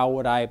know, how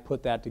would I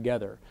put that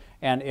together?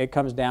 And it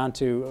comes down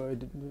to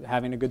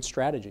having a good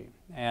strategy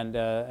and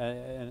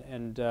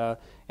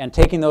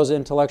taking those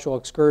intellectual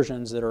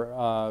excursions that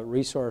are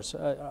resource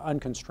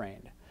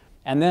unconstrained,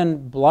 and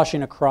then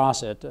blushing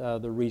across it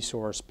the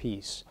resource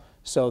piece,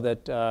 so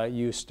that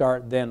you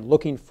start then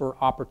looking for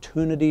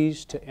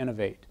opportunities to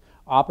innovate,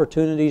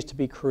 opportunities to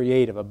be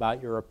creative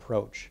about your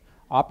approach,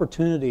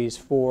 opportunities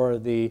for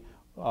the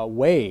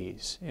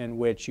ways in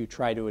which you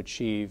try to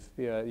achieve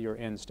your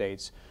end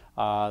states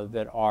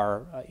that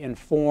are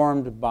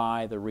informed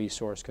by the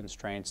resource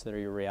constraints that are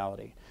your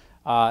reality.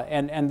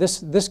 And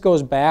this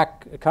goes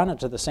back kind of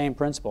to the same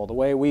principle. The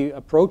way we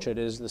approach it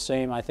is the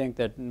same, I think,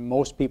 that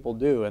most people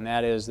do, and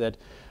that is that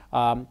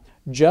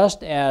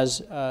just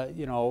as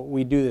you know,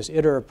 we do this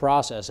iterative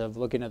process of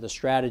looking at the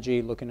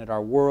strategy, looking at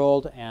our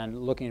world, and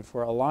looking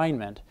for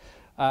alignment,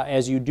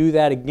 as you do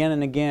that again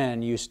and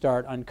again, you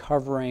start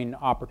uncovering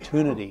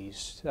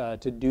opportunities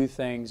to do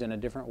things in a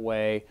different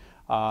way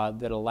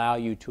that allow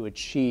you to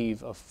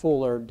achieve a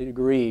fuller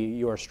degree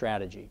your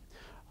strategy.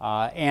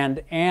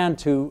 And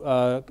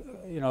to,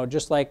 you know,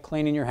 just like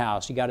cleaning your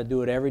house, you got to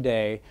do it every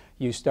day.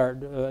 You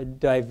start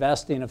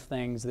divesting of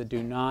things that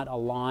do not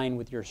align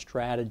with your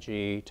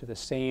strategy to the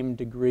same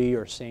degree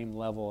or same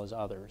level as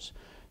others.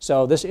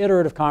 So this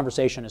iterative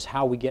conversation is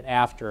how we get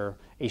after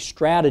a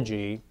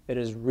strategy that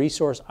is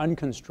resource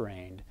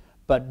unconstrained,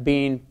 but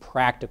being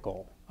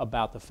practical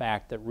about the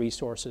fact that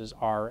resources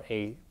are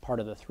a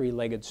part of the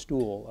three-legged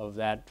stool of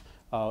that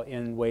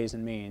in ways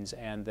and means,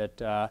 and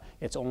that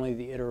it's only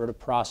the iterative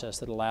process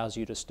that allows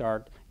you to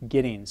start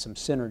getting some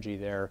synergy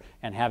there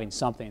and having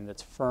something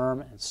that's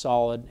firm and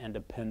solid and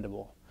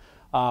dependable.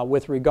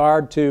 With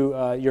regard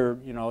to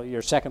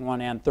your second one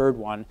and third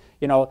one,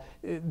 you know,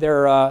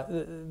 there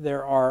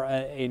are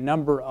a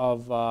number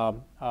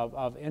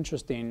of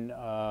interesting you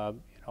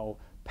know,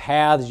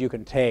 paths you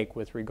can take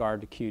with regard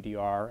to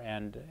QDR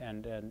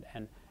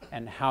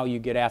and how you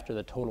get after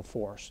the total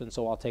force. And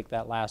so I'll take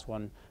that last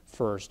one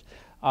first.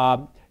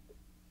 The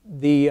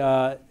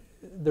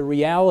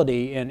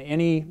reality in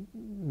any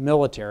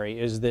military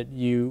is that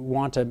you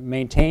want to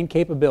maintain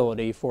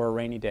capability for a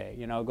rainy day.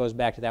 You know, it goes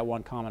back to that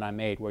one comment I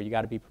made where you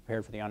got to be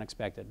prepared for the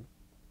unexpected.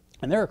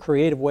 And there are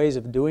creative ways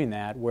of doing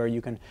that where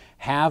you can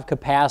have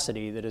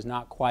capacity that is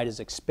not quite as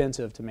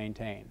expensive to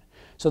maintain.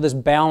 So this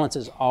balance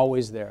is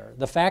always there.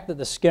 The fact that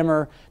the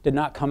skimmer did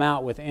not come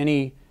out with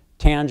any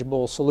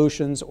tangible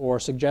solutions or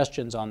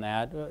suggestions on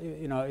that,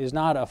 you know, is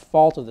not a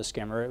fault of the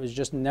skimmer. It was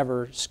just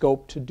never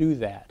scoped to do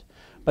that.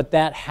 But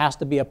that has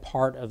to be a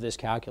part of this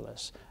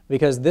calculus,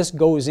 because this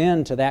goes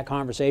into that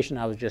conversation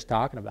I was just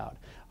talking about.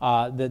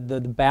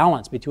 The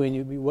balance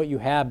between what you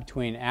have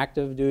between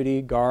active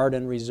duty, guard,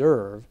 and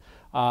reserve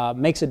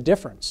makes a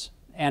difference.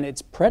 And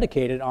it's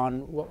predicated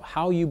on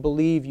how you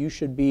believe you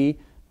should be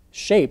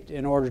shaped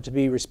in order to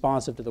be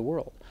responsive to the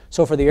world.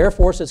 So for the Air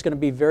Force, it's going to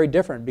be very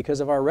different because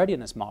of our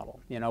readiness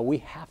model. You know, we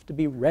have to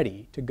be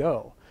ready to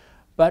go.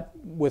 But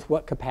with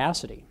what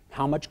capacity?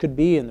 How much could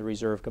be in the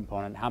reserve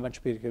component? How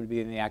much could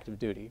be in the active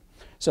duty?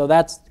 So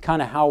that's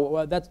kind of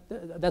how,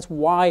 that's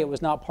why it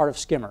was not part of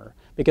skimmer,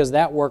 because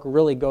that work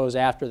really goes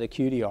after the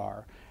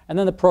QDR. And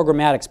then the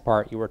programmatics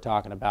part you were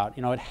talking about,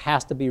 you know, it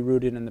has to be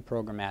rooted in the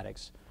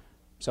programmatics.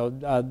 So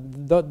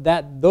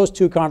those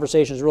two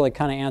conversations really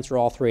kind of answer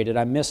all three. Did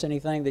I miss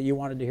anything that you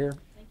wanted to hear?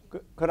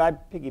 Could I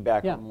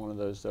piggyback on one of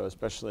those, though,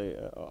 especially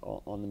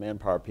on the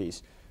manpower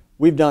piece?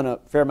 We've done a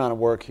fair amount of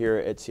work here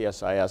at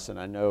CSIS, and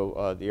I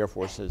know the Air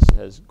Force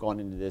has gone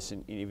into this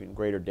in even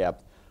greater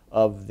depth,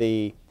 of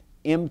the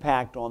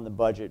impact on the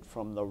budget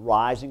from the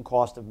rising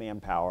cost of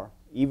manpower.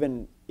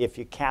 Even if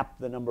you cap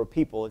the number of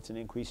people, it's an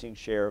increasing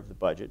share of the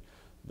budget.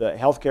 The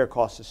healthcare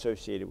costs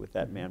associated with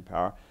that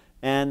manpower,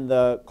 and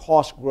the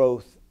cost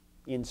growth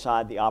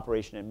inside the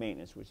operation and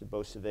maintenance, which is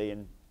both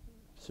civilian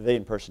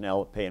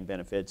personnel, pay and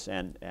benefits,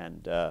 and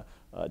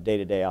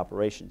day-to-day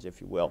operations,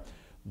 if you will.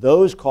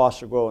 Those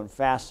costs are growing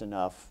fast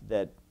enough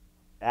that,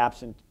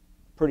 absent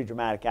pretty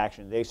dramatic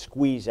action, they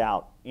squeeze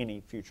out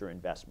any future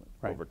investment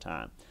over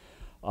time.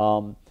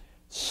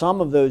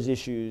 Some of those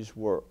issues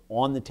were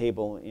on the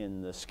table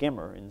in the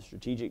skimmer, in the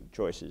strategic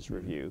choices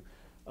review,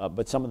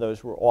 but some of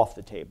those were off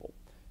the table.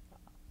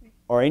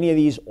 Are any of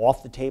these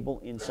off the table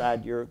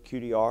inside your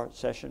QDR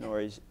session, or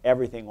is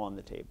everything on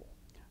the table?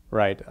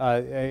 Right.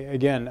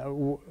 Again,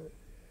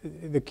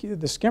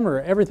 the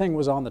skimmer, everything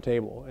was on the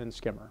table in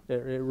skimmer.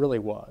 It really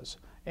was.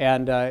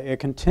 And it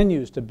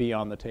continues to be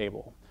on the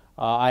table.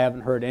 I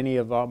haven't heard any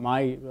of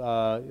my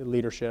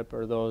leadership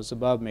or those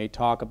above me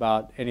talk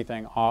about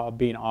anything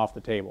being off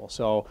the table.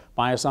 So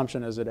my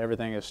assumption is that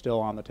everything is still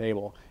on the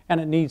table,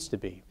 and it needs to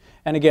be.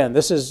 And again,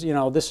 this is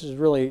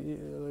really,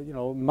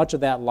 much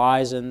of that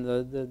lies in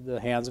the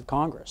hands of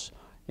Congress,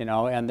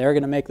 and they're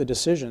going to make the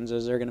decisions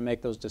as they're going to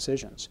make those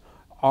decisions.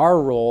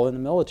 Our role in the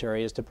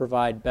military is to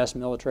provide best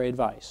military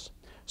advice,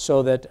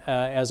 so that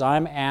as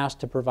I'm asked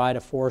to provide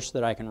a force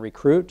that I can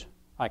recruit,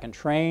 I can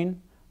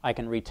train, I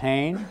can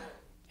retain,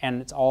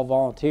 and it's all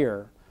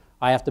volunteer,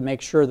 I have to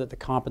make sure that the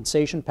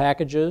compensation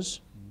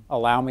packages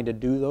allow me to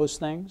do those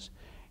things,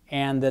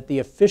 and that the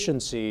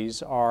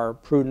efficiencies are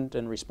prudent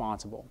and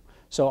responsible.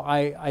 So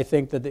I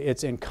think that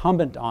it's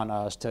incumbent on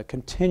us to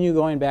continue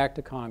going back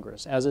to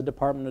Congress as a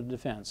Department of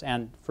Defense,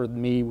 and for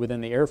me within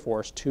the Air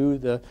Force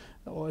to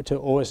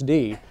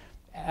OSD,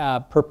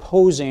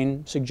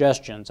 proposing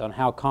suggestions on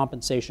how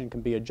compensation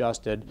can be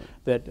adjusted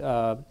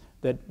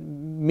that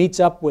meets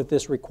up with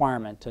this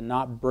requirement to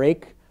not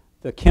break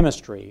the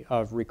chemistry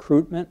of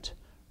recruitment,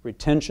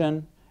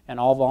 retention, and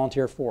all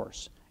volunteer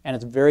force. And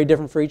it's very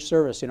different for each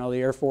service. The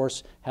Air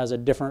Force has a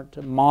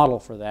different model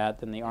for that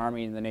than the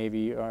Army, the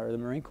Navy, or the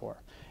Marine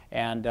Corps.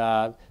 And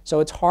so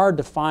it's hard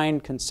to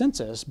find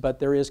consensus, but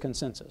there is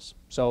consensus.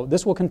 So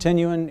this will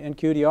continue in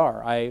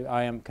QDR,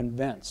 I am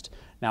convinced.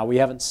 Now, we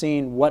haven't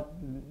seen what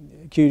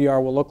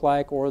QDR will look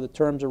like or the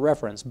terms of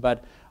reference,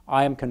 but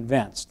I am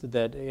convinced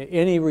that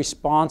any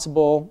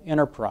responsible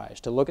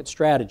enterprise to look at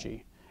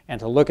strategy and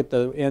to look at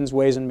the ends,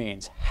 ways, and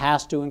means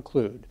has to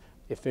include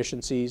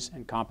efficiencies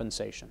and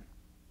compensation.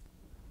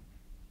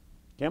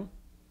 Kim?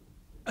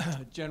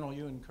 General,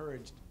 you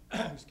encouraged,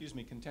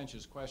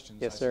 contentious questions.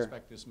 Yes, sir. I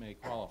suspect this may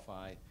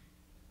qualify.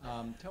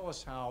 Tell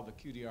us how the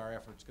QDR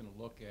effort's going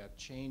to look at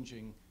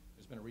changing.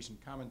 There's been a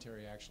recent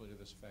commentary, actually, to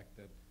this effect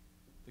that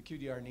the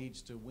QDR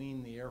needs to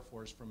wean the Air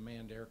Force from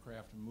manned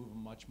aircraft and move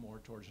them much more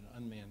towards an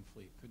unmanned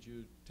fleet. Could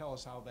you tell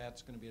us how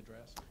that's going to be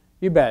addressed?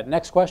 You bet.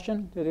 Next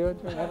question?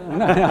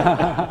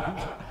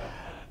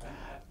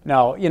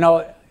 No,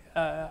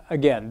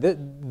 again,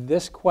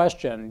 this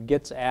question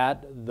gets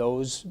at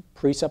those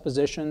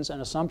presuppositions and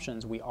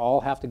assumptions we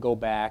all have to go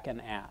back and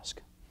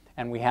ask.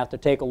 And we have to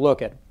take a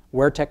look at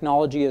where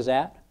technology is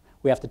at.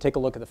 We have to take a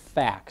look at the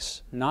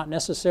facts, not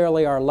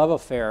necessarily our love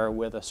affair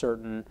with a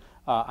certain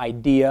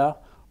idea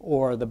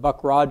or the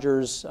Buck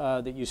Rogers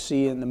that you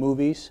see in the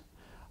movies.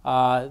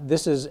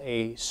 This is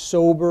a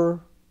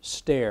sober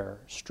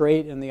stare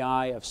straight in the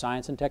eye of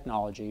science and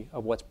technology,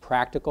 of what's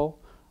practical,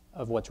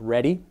 of what's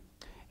ready,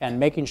 and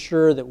making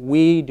sure that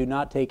we do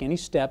not take any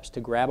steps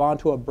to grab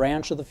onto a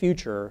branch of the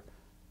future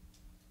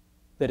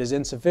that is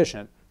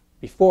insufficient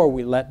before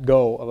we let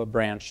go of a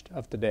branch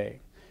of today.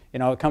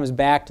 It comes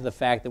back to the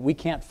fact that we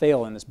can't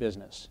fail in this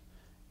business.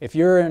 If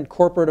you're in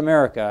corporate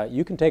America,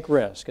 you can take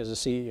risk as a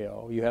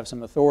CEO. You have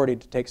some authority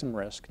to take some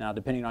risk. Now,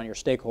 depending on your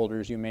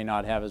stakeholders, you may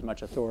not have as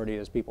much authority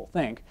as people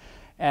think.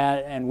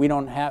 And we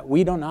do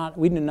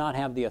not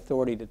have the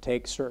authority to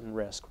take certain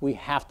risk. We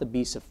have to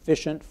be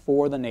sufficient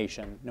for the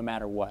nation, no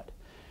matter what.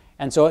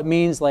 And so it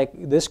means, like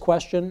this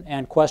question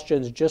and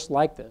questions just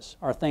like this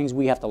are things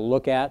we have to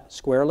look at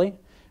squarely.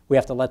 We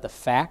have to let the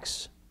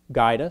facts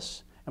guide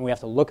us, and we have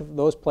to look at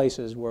those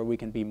places where we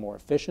can be more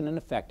efficient and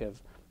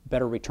effective,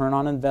 better return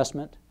on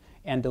investment,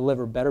 and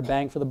deliver better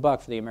bang for the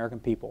buck for the American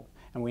people.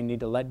 And we need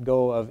to let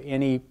go of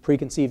any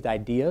preconceived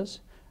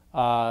ideas,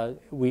 but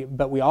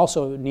we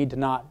also need to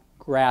not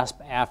grasp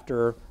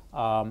after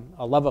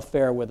a love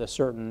affair with a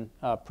certain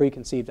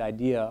preconceived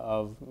idea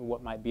of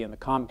what might be in the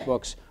comic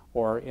books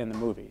or in the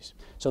movies.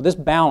 So this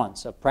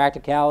balance of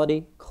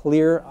practicality,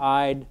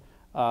 clear-eyed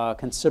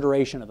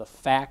consideration of the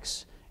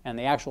facts, and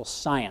the actual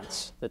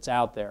science that's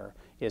out there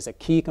is a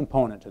key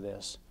component to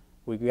this.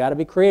 We've got to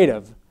be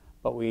creative,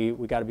 but we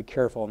got to be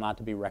careful not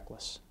to be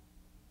reckless.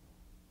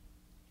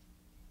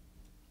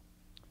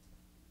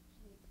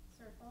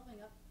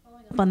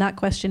 Following up on that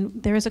question,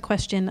 there is a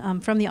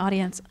question from the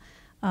audience.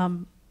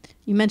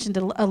 You mentioned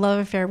a love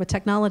affair with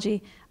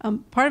technology.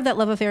 Part of that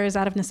love affair is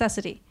out of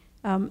necessity,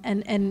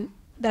 and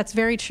that's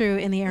very true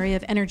in the area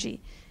of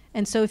energy.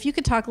 And so if you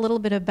could talk a little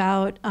bit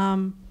about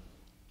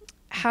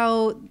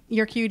how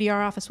your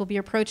QDR office will be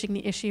approaching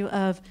the issue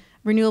of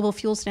renewable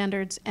fuel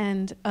standards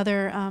and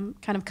other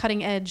kind of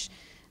cutting-edge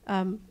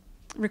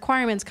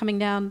requirements coming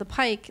down the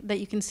pike that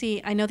you can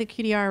see. I know the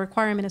QDR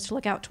requirement is to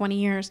look out 20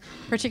 years,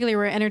 particularly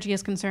where energy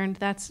is concerned.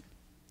 That's,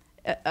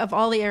 of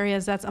all the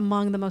areas, that's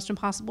among the most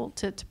impossible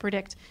to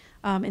predict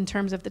in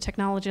terms of the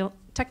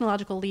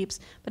technological leaps.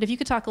 But if you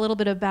could talk a little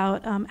bit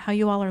about how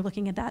you all are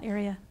looking at that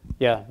area.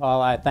 Yeah,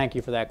 well, I thank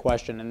you for that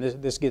question. And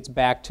this gets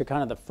back to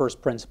kind of the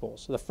first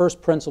principles. The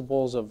first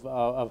principles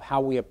of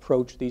how we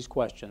approach these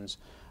questions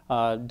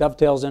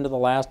dovetails into the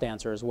last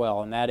answer as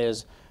well, and that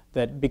is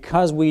that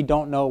because we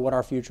don't know what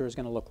our future is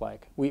going to look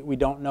like, we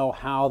don't know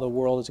how the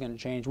world is going to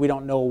change, we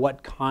don't know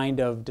what kind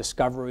of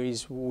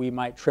discoveries we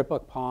might trip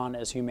upon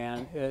as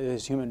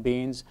human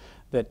beings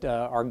that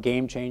are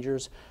game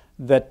changers,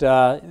 that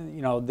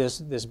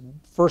this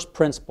first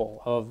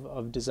principle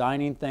of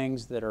designing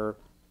things that are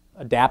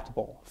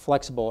adaptable,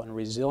 flexible, and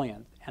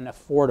resilient and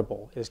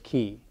affordable is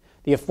key.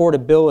 The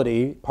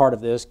affordability part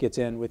of this gets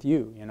in with the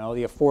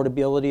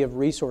affordability of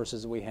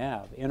resources we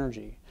have,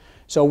 energy.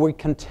 So we're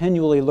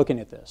continually looking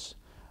at this.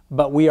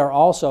 But we are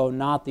also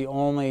not the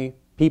only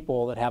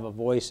people that have a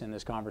voice in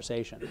this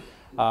conversation.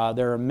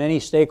 There are many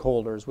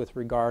stakeholders with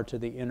regard to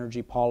the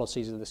energy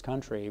policies of this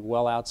country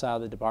well outside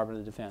of the Department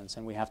of Defense,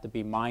 and we have to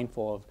be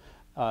mindful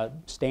of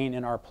staying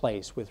in our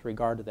place with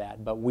regard to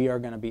that. But we are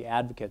going to be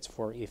advocates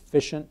for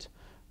efficient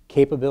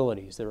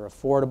capabilities that are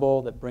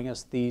affordable, that bring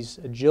us these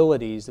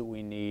agilities that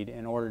we need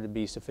in order to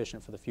be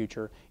sufficient for the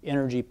future.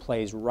 Energy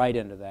plays right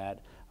into that.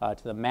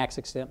 To the max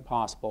extent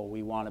possible,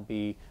 we want to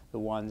be the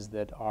ones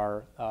that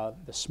are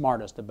the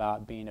smartest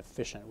about being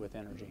efficient with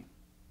energy.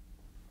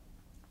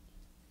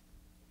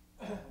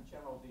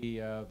 General,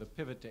 the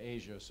pivot to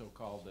Asia,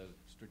 so-called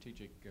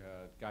strategic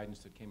guidance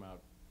that came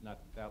out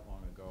not that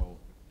long ago,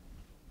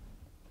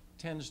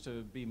 tends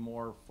to be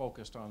more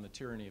focused on the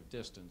tyranny of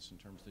distance in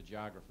terms of the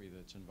geography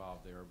that's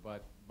involved there.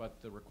 But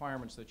the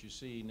requirements that you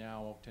see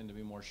now tend to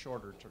be more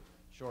shorter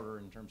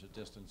in terms of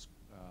distance,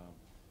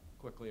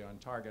 quickly on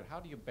target. How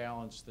do you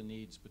balance the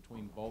needs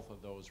between both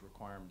of those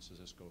requirements as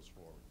this goes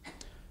forward?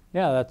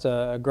 Yeah, that's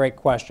a great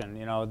question.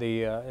 You know,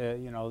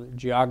 the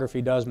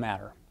geography does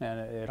matter, and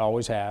it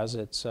always has.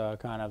 It's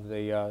kind of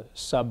the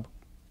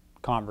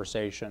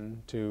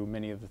sub-conversation to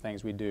many of the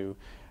things we do.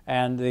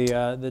 And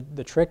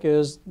the trick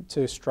is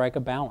to strike a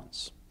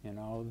balance. You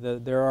know,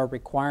 there are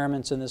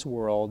requirements in this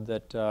world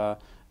that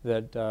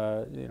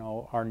you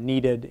know, are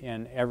needed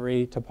in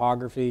every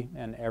topography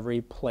and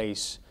every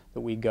place that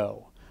we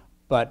go.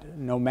 But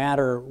no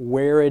matter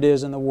where it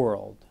is in the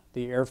world,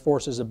 the Air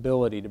Force's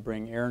ability to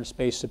bring air and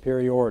space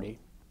superiority,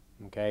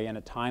 okay, in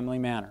a timely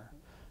manner,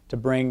 to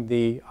bring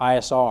the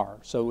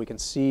ISR so we can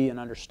see and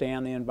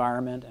understand the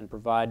environment and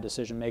provide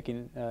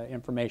decision-making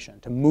information,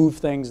 to move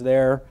things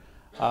there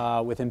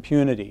with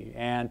impunity,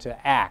 and to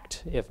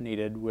act, if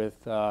needed,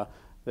 with the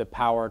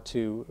power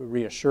to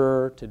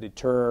reassure, to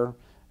deter,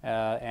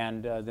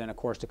 and then, of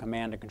course, to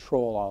command and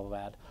control all of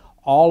that.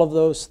 All of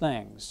those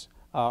things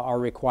are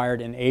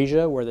required in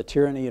Asia, where the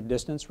tyranny of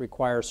distance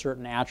requires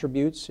certain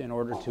attributes in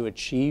order to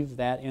achieve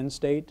that end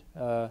state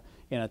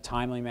in a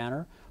timely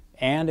manner,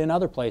 and in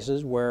other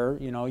places where,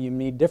 you know, you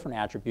need different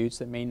attributes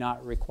that may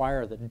not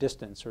require the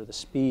distance or the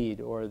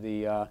speed or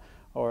the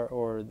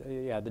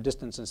the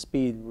distance and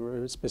speed,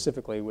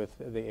 specifically with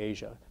the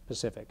Asia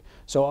Pacific.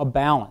 So a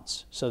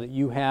balance, so that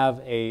you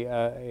have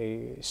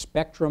a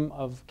spectrum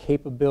of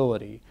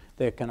capability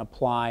that can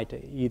apply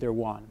to either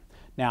one.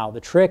 Now,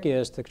 the trick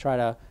is to try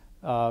to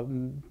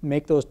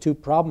make those two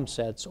problem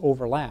sets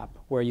overlap,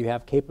 where you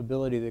have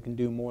capability that can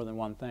do more than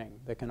one thing,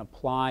 that can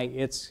apply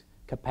its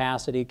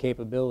capacity,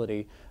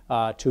 capability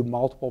to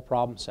multiple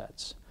problem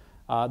sets.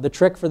 The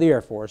trick for the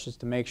Air Force is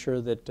to make sure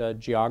that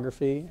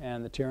geography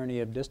and the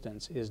tyranny of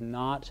distance is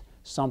not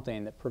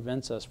something that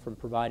prevents us from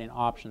providing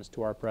options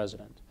to our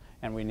President.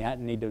 And we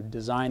need to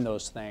design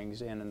those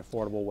things in an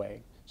affordable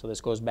way. So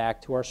this goes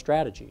back to our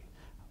strategy.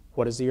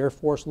 What does the Air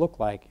Force look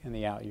like in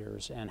the out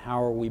years, and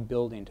how are we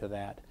building to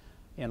that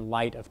in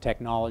light of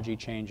technology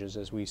changes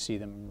as we see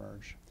them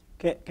emerge?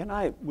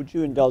 Would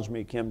you indulge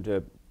me, Kim,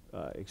 to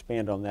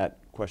expand on that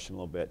question a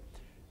little bit?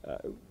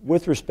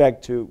 With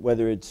respect to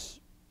whether it's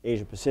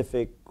Asia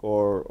Pacific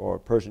or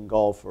Persian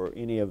Gulf or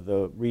any of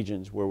the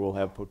regions where we'll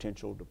have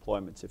potential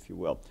deployments, if you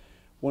will.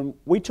 When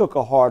we took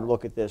a hard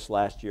look at this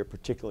last year,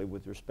 particularly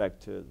with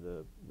respect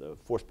to the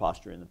force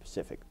posture in the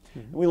Pacific,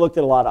 and we looked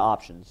at a lot of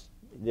options,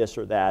 this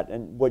or that,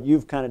 and what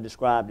you've kind of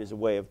described is a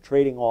way of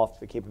trading off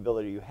the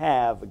capability you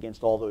have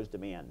against all those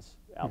demands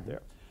out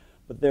there.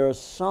 But there are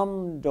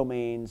some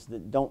domains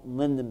that don't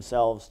lend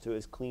themselves to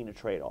as clean a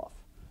trade-off.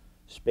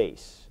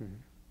 Space,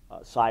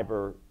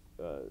 cyber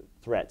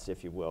threats,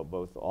 if you will,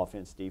 both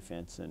offense,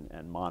 defense,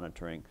 and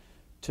monitoring.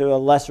 To a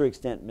lesser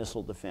extent,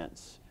 missile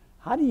defense.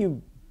 How do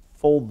you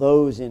fold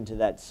those into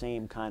that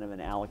same kind of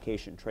an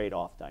allocation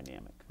trade-off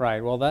dynamic?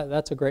 Right, well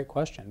that's a great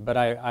question, but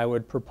I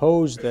would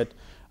propose that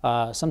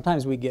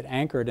sometimes we get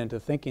anchored into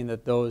thinking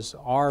that those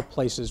are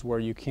places where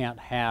you can't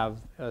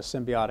have a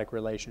symbiotic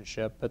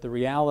relationship, but the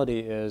reality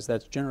is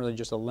that's generally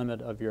just a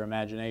limit of your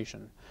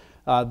imagination.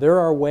 There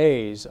are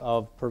ways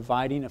of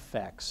providing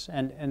effects,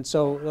 and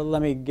so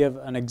let me give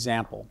an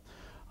example.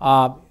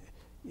 We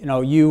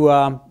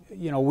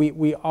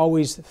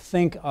always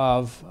think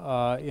of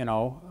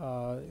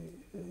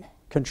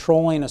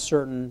controlling a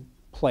certain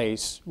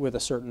place with a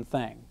certain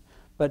thing.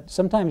 But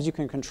sometimes you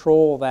can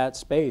control that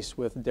space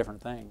with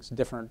different things,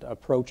 different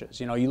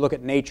approaches. You know, you look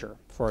at nature,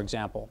 for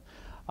example.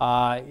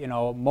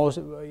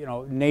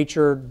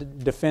 Nature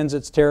defends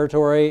its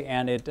territory,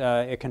 and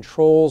it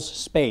controls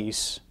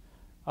space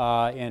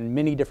in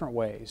many different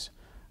ways.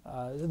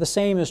 The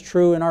same is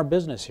true in our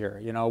business here.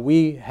 You know,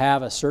 we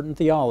have a certain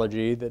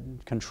theology that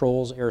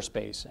controls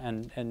airspace,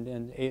 and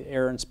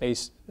air and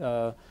space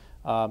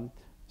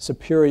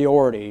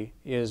superiority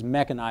is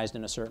mechanized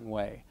in a certain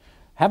way.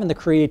 Having the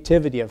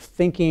creativity of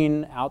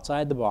thinking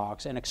outside the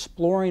box and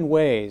exploring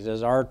ways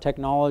as our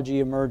technology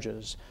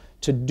emerges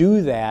to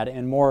do that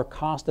in more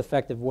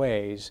cost-effective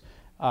ways,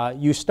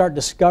 you start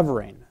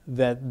discovering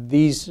that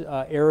these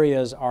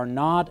areas are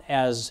not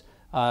as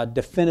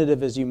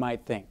definitive as you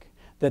might think.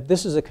 That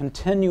this is a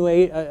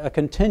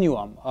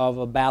continuum of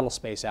a battle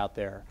space out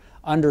there,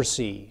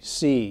 undersea,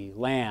 sea,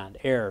 land,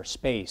 air,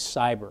 space,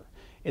 cyber.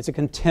 It's a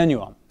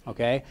continuum,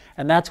 okay?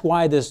 And that's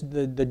why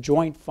the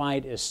joint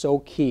fight is so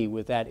key,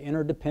 with that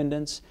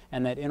interdependence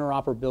and that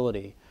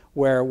interoperability,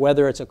 where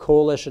whether it's a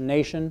coalition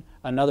nation,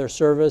 another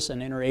service, an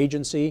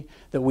interagency,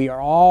 that we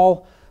are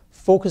all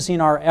focusing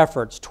our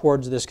efforts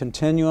towards this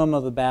continuum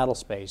of the battle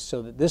space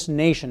so that this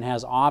nation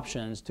has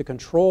options to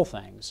control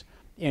things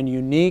in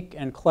unique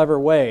and clever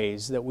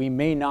ways that we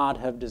may not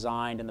have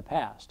designed in the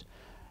past.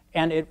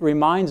 And it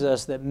reminds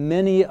us that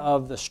many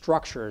of the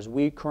structures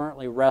we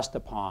currently rest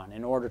upon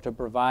in order to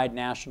provide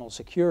national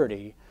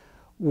security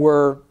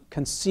were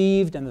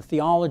conceived, and the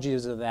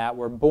theologies of that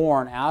were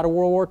born out of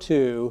World War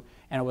II,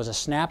 and it was a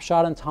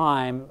snapshot in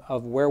time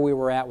of where we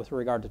were at with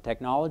regard to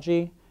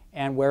technology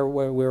and where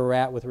we were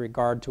at with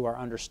regard to our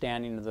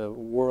understanding of the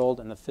world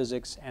and the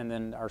physics and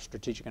then our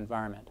strategic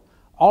environment.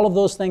 All of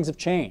those things have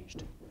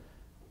changed.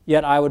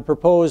 Yet I would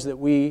propose that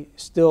we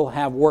still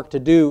have work to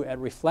do at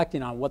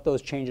reflecting on what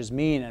those changes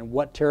mean and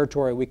what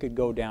territory we could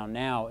go down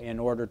now in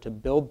order to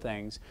build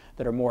things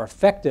that are more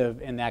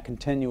effective in that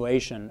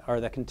continuation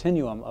or the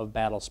continuum of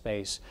battle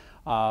space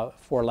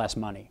for less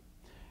money.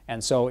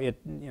 And so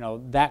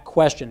that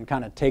question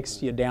kind of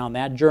takes you down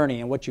that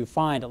journey, and what you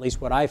find, at least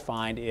what I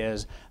find,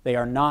 is they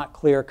are not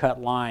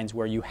clear-cut lines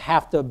where you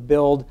have to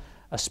build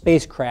a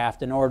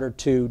spacecraft in order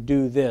to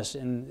do this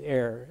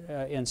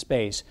in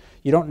space.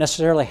 You don't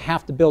necessarily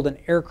have to build an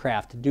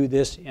aircraft to do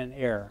this in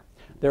air.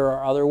 There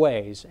are other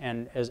ways,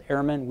 and as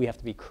airmen, we have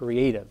to be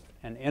creative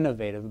and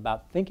innovative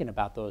about thinking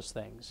about those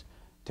things.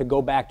 To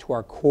go back to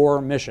our core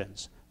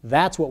missions,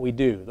 that's what we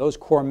do, those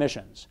core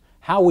missions.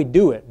 How we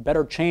do it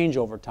better change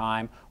over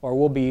time, or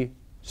we'll be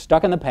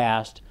stuck in the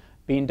past,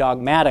 being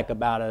dogmatic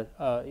about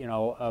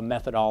a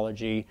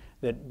methodology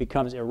that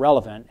becomes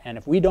irrelevant. And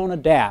if we don't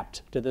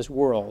adapt to this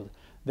world,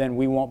 then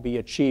we won't be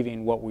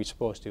achieving what we're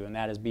supposed to, and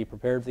that is be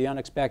prepared for the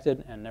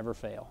unexpected and never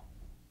fail.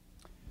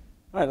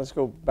 All right, let's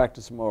go back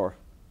to some more.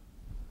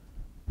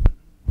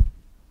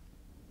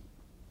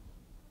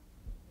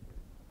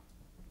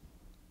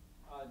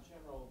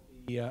 General,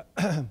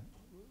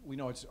 we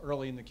know it's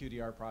early in the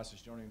QDR process.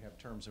 You don't even have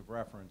terms of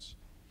reference.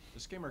 The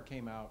skimmer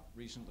came out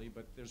recently,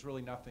 but there's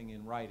really nothing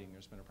in writing.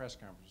 There's been a press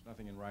conference,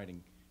 nothing in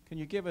writing. Can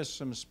you give us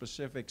some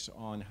specifics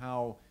on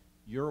how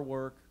your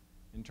work,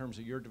 in terms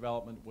of your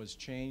development, was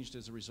changed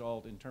as a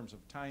result in terms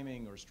of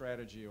timing or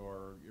strategy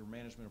or your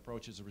management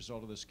approach as a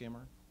result of the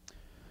skimmer?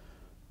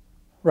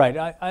 Right.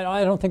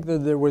 I don't think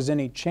that there was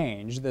any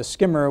change. The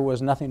skimmer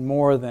was nothing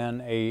more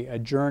than a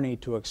journey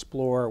to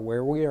explore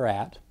where we are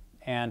at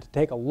and to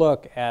take a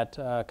look at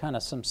kind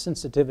of some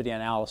sensitivity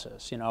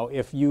analysis. You know,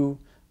 if you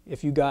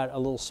got a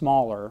little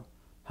smaller,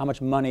 how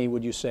much money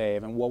would you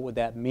save, and what would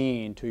that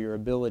mean to your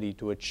ability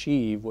to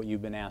achieve what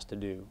you've been asked to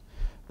do?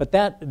 But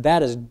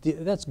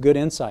that's good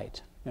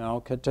insight, you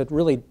know, to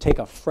really take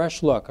a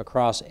fresh look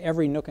across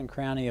every nook and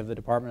cranny of the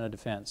Department of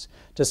Defense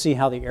to see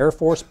how the Air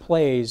Force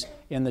plays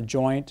in the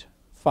joint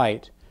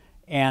fight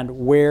and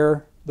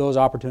where those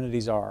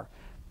opportunities are.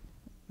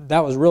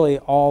 That was really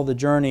all the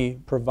journey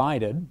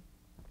provided.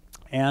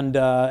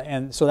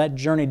 And so that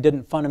journey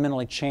didn't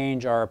fundamentally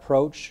change our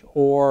approach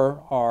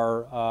or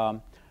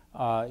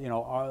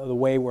the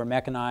way we're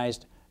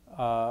mechanized,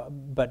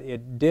 but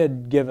it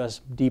did give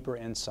us deeper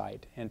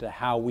insight into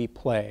how we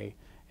play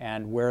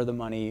and where the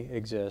money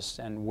exists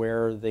and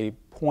where the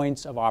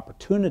points of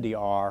opportunity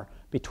are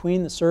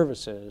between the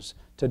services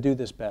to do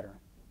this better.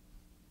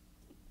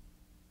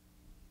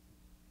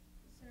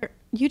 Sir,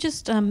 you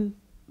just,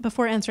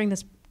 before answering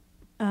this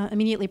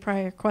immediately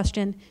prior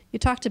question, you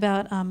talked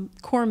about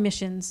core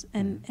missions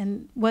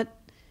and what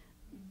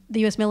the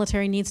U.S.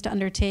 military needs to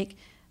undertake.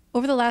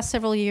 Over the last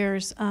several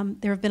years,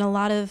 there have been a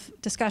lot of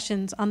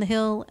discussions on the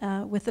Hill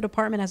with the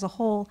department as a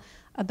whole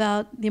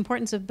about the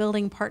importance of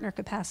building partner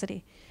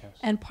capacity. Yes.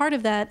 And part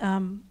of that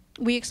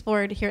we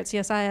explored here at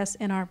CSIS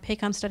in our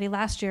PACOM study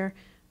last year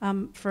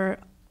for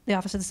the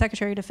Office of the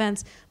Secretary of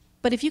Defense.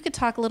 But if you could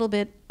talk a little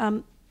bit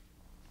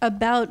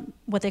about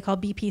what they call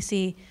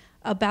BPC,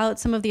 about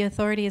some of the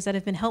authorities that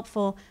have been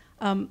helpful.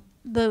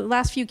 The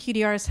last few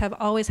QDRs have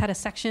always had a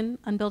section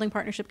on building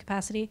partnership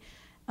capacity,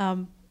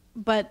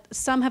 but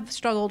some have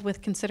struggled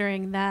with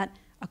considering that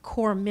a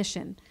core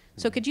mission.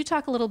 So could you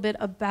talk a little bit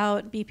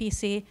about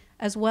BPC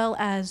as well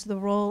as the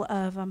role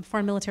of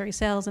foreign military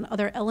sales and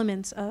other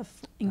elements of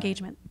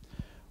engagement?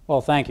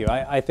 Well, thank you.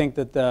 I think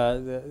that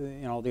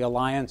the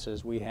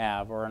alliances we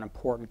have are an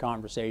important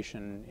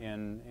conversation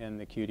in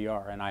the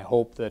QDR, and I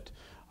hope that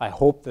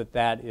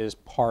that is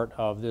part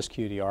of this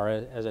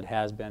QDR as it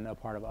has been a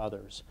part of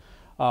others.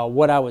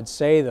 What I would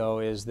say, though,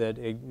 is that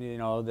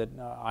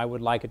I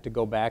would like it to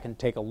go back and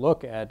take a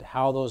look at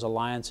how those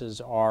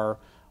alliances are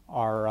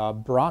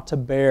brought to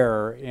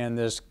bear in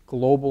this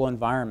global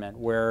environment,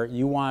 where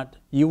you want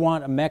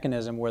a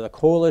mechanism where the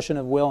coalition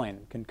of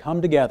willing can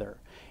come together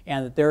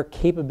and that their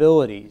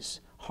capabilities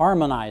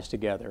harmonize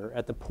together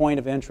at the point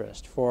of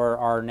interest for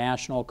our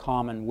national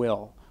common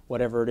will,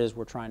 whatever it is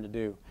we're trying to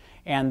do.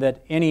 And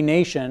that any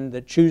nation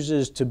that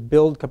chooses to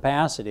build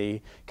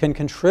capacity can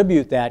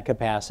contribute that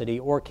capacity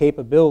or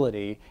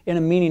capability in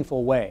a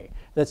meaningful way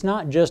that's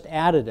not just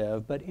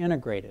additive but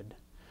integrated.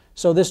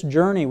 So this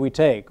journey we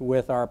take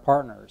with our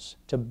partners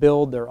to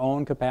build their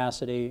own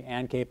capacity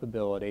and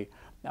capability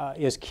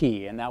is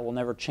key, and that will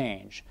never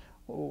change.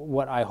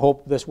 What I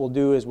hope this will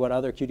do is what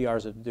other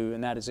QDRs do,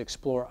 and that is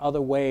explore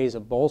other ways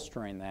of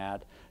bolstering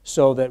that,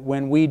 so that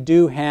when we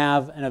do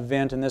have an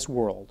event in this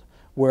world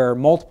where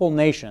multiple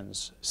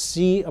nations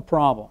see a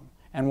problem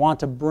and want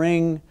to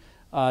bring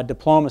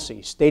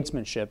diplomacy,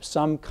 statesmanship,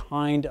 some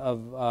kind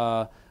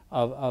of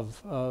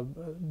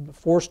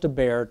force to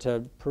bear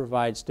to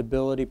provide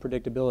stability,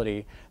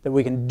 predictability, that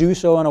we can do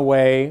so in a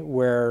way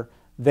where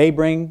they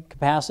bring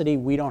capacity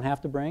we don't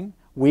have to bring,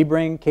 we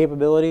bring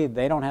capability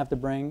they don't have to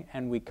bring,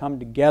 and we come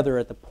together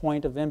at the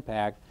point of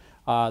impact,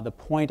 the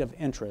point of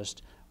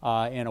interest,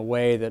 in a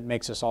way that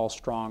makes us all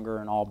stronger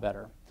and all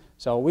better.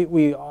 So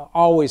we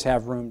always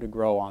have room to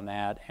grow on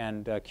that,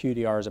 and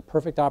QDR is a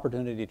perfect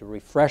opportunity to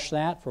refresh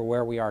that for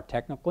where we are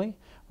technically,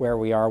 where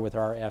we are with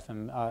our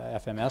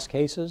FMS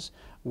cases,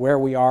 where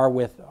we are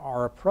with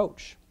our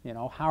approach. You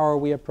know, how are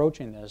we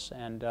approaching this,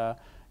 and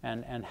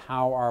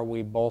how are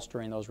we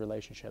bolstering those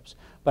relationships?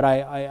 But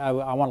I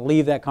want to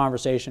leave that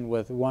conversation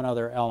with one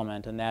other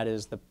element, and that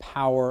is the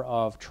power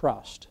of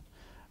trust.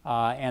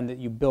 And that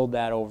you build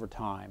that over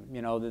time.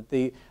 You know,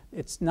 that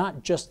it's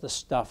not just the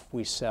stuff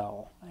we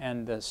sell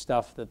and the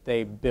stuff that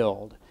they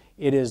build.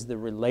 It is the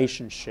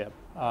relationship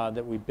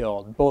that we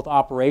build, both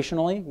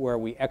operationally, where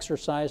we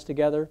exercise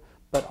together,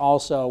 but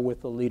also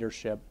with the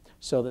leadership,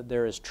 so that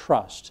there is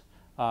trust.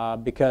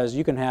 Because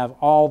you can have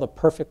all the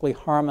perfectly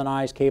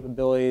harmonized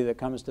capability that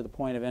comes to the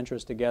point of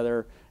interest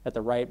together at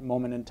the right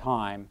moment in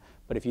time,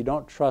 but if you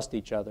don't trust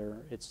each other,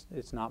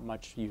 it's not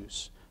much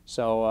use.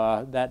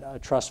 So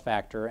that trust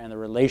factor and the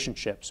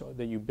relationships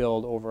that you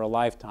build over a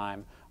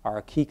lifetime are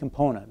a key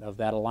component of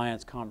that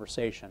alliance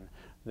conversation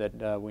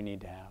that we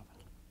need to have.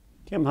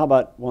 Kim, how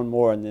about one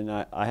more, and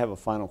then I have a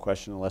final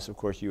question, unless, of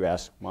course, you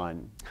ask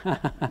mine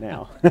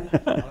now.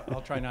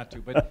 I'll try not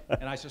to,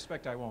 and I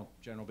suspect I won't,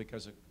 General,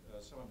 because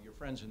some of your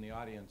friends in the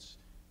audience,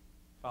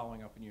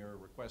 following up on your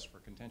request for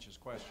contentious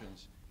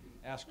questions,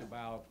 asked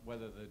about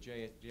whether the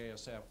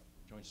JSF,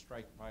 Joint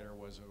Strike Fighter,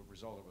 was a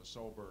result of a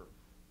sober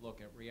look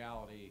at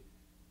reality.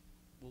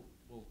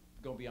 We'll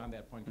go beyond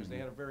that point, because they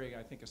had a very,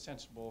 I think, a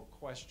sensible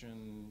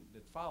question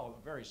that followed,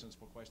 a very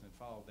sensible question that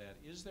followed that.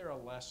 Is there a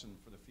lesson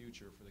for the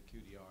future for the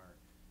QDR,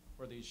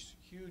 for these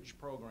huge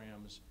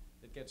programs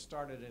that get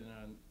started in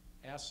an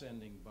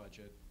ascending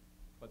budget,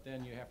 but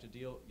then you have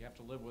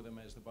to live with them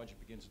as the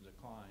budget begins to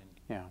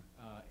decline,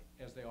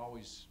 as they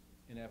always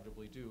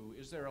inevitably do?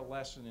 Is there a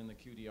lesson in the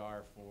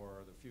QDR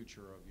for the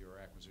future of your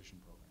acquisition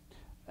program?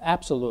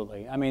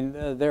 Absolutely. I mean,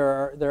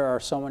 there are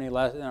so many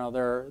lessons. You know,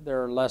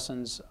 there are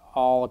lessons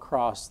all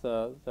across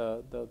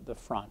the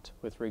front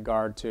with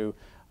regard to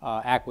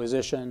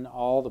acquisition,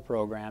 all the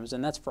programs,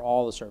 and that's for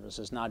all the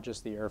services, not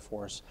just the Air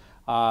Force.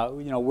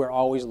 You know, we're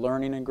always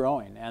learning and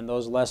growing, and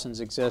those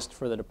lessons exist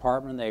for the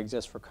department. They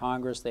exist for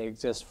Congress. They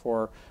exist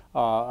for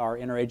our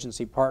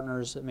interagency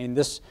partners. I mean,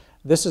 this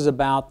is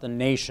about the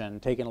nation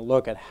taking a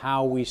look at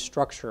how we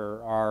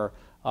structure our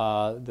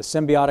the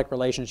symbiotic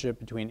relationship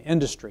between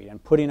industry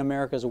and putting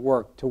America's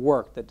work to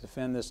work that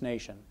defend this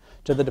nation,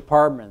 to the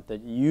department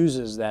that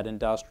uses that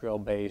industrial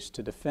base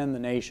to defend the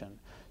nation,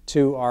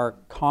 to our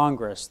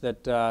Congress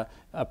that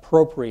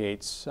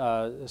appropriates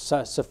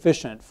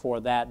sufficient for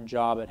that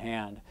job at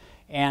hand.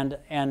 And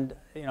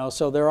you know,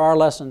 so there are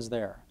lessons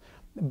there.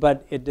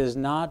 But it does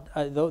not,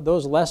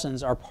 those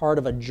lessons are part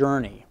of a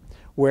journey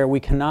where we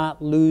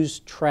cannot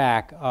lose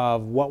track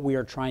of what we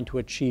are trying to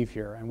achieve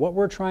here. And what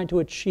we're trying to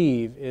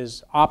achieve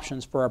is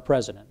options for our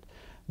president,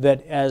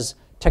 that as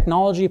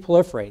technology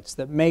proliferates,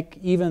 that make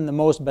even the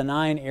most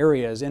benign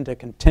areas into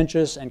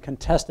contentious and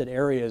contested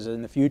areas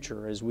in the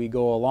future as we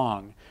go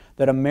along,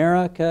 that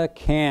America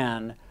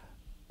can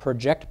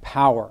project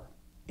power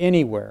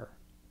anywhere,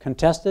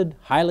 contested,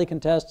 highly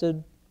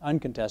contested,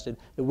 uncontested,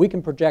 that we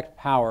can project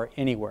power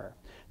anywhere.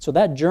 So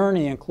that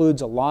journey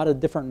includes a lot of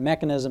different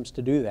mechanisms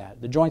to do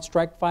that. The Joint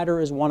Strike Fighter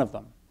is one of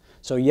them.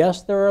 So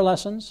yes, there are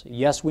lessons.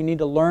 Yes, we need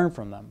to learn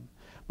from them.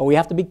 But we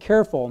have to be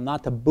careful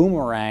not to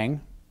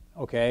boomerang,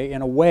 okay,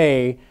 in a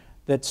way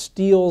that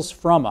steals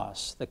from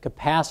us the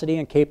capacity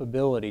and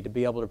capability to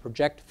be able to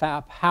project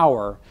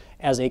power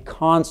as a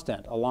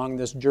constant along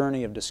this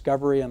journey of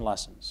discovery and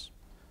lessons.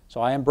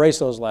 So I embrace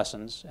those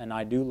lessons, and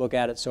I do look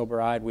at it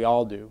sober-eyed. We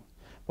all do.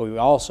 But we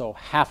also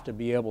have to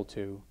be able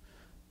to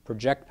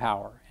project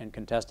power in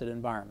contested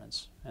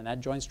environments, and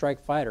that Joint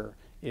Strike Fighter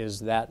is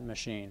that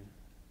machine.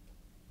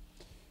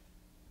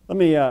 Let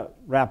me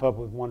wrap up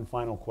with one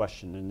final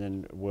question, and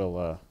then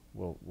we'll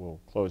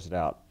close it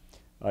out.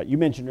 You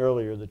mentioned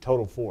earlier the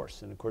total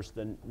force, and of course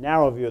the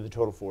narrow view of the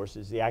total force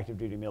is the active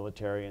duty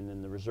military and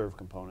then the reserve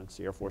components,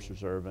 the Air Force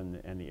Reserve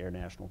and the Air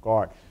National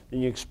Guard.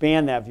 Then you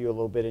expand that view a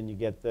little bit and you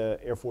get the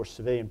Air Force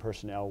civilian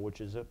personnel,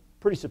 which is a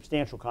pretty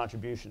substantial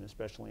contribution,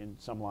 especially in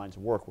some lines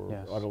of work where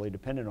we're utterly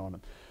dependent on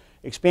them.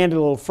 expand it a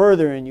little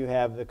further and you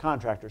have the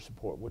contractor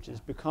support, which has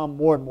become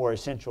more and more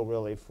essential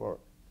really for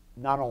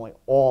not only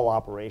all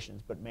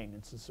operations, but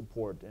maintenance and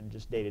support and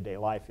just day-to-day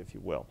life, if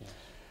you will.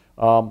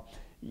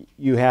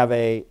 You have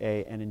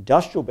an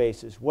industrial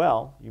base as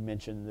well. You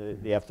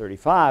mentioned the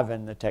F-35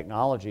 and the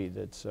technology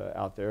that's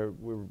out there.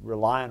 We're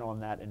relying on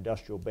that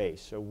industrial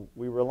base. So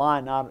we rely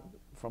not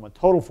from a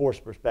total force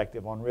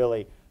perspective on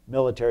really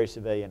military,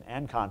 civilian,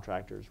 and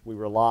contractors. We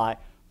rely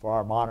for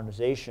our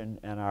modernization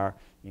and our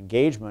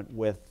engagement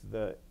with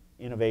the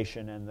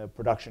innovation and the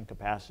production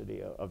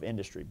capacity of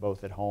industry,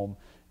 both at home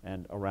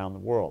and around the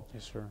world.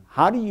 Yes, sir.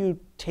 How do you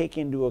take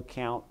into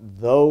account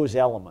those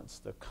elements,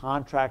 the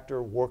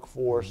contractor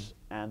workforce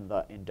and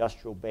the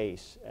industrial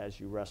base, as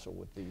you wrestle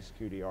with these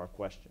QDR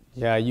questions?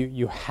 Yeah,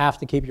 you have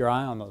to keep your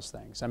eye on those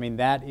things. I mean,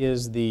 that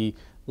is the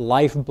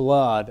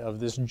lifeblood of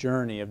this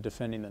journey of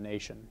defending the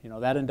nation. You know,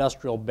 that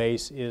industrial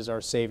base is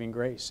our saving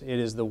grace. It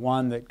is the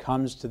one that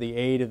comes to the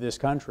aid of this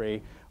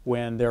country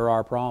when there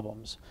are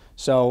problems.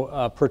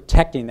 So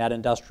protecting that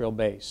industrial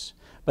base,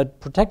 but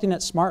protecting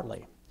it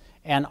smartly.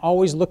 And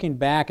always looking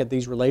back at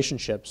these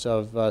relationships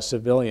of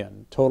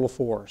civilian, total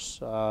force,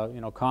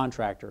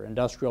 contractor,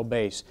 industrial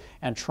base,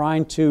 and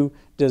trying to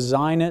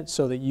design it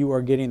so that you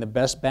are getting the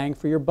best bang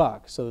for your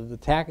buck, so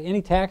that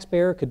any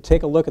taxpayer could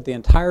take a look at the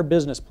entire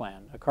business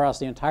plan across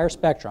the entire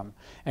spectrum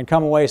and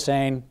come away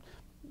saying,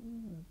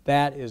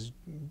 that is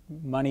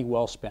money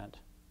well spent.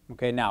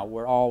 Okay, now,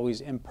 we're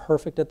always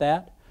imperfect at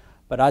that,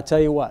 but I tell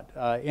you what,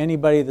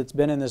 anybody that's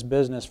been in this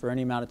business for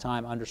any amount of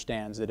time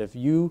understands that if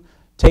you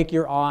take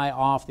your eye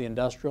off the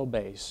industrial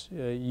base,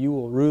 you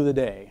will rue the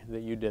day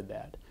that you did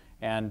that.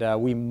 And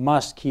we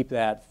must keep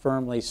that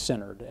firmly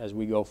centered as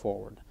we go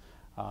forward.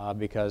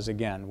 Because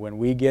again, when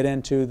we get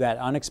into that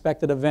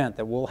unexpected event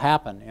that will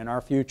happen in our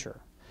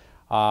future,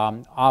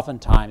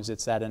 oftentimes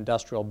it's that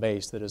industrial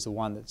base that is the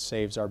one that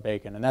saves our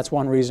bacon. And that's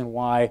one reason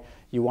why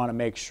you want to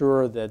make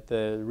sure that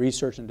the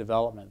research and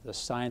development, the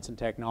science and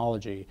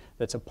technology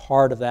that's a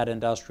part of that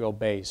industrial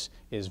base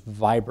is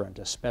vibrant,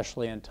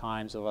 especially in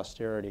times of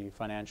austerity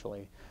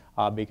financially,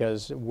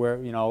 because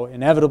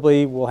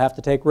inevitably we'll have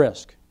to take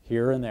risk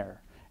here and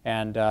there.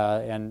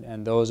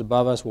 And those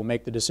above us will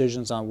make the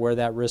decisions on where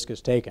that risk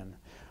is taken.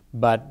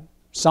 But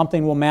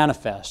something will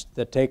manifest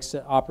that takes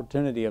the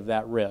opportunity of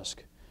that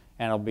risk,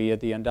 and it'll be at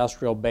the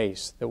industrial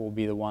base that will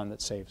be the one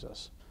that saves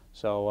us.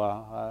 So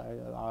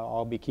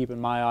I'll be keeping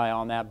my eye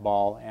on that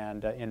ball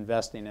and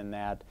investing in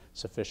that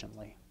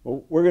sufficiently.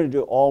 Well, we're going to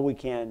do all we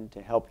can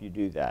to help you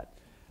do that.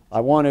 I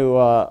want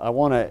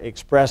to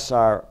express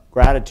our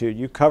gratitude.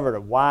 You covered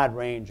a wide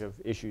range of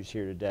issues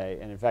here today,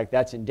 and in fact,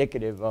 that's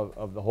indicative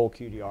of the whole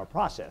QDR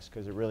process,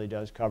 because it really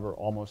does cover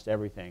almost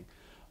everything.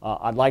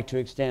 I'd like to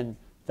extend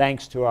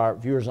thanks to our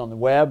viewers on the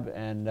web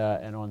and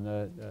on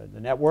the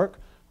network.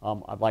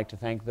 I'd like to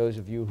thank those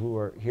of you who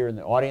are here in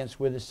the audience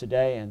with us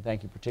today, and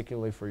thank you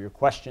particularly for your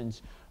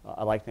questions.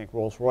 I'd like to thank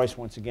Rolls-Royce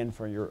once again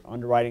for your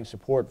underwriting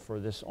support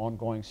for this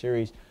ongoing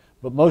series.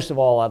 But most of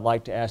all, I'd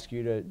like to ask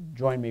you to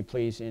join me,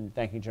 please, in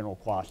thanking General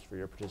Kwast for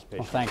your participation.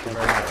 Well, thank you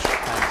very much.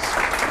 Thanks.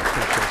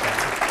 Appreciate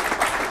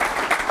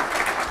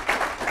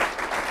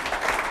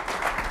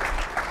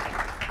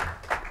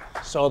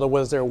that. So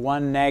was there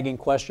one nagging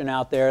question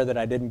out there that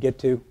I didn't get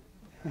to?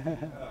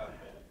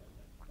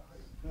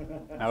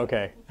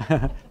 Okay.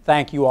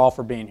 Thank you all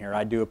for being here.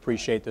 I do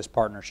appreciate this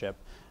partnership.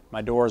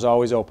 My door is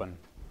always open,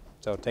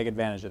 so take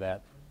advantage of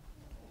that.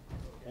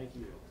 Thank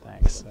you.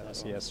 Thanks.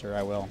 Yes, sir,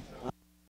 I will.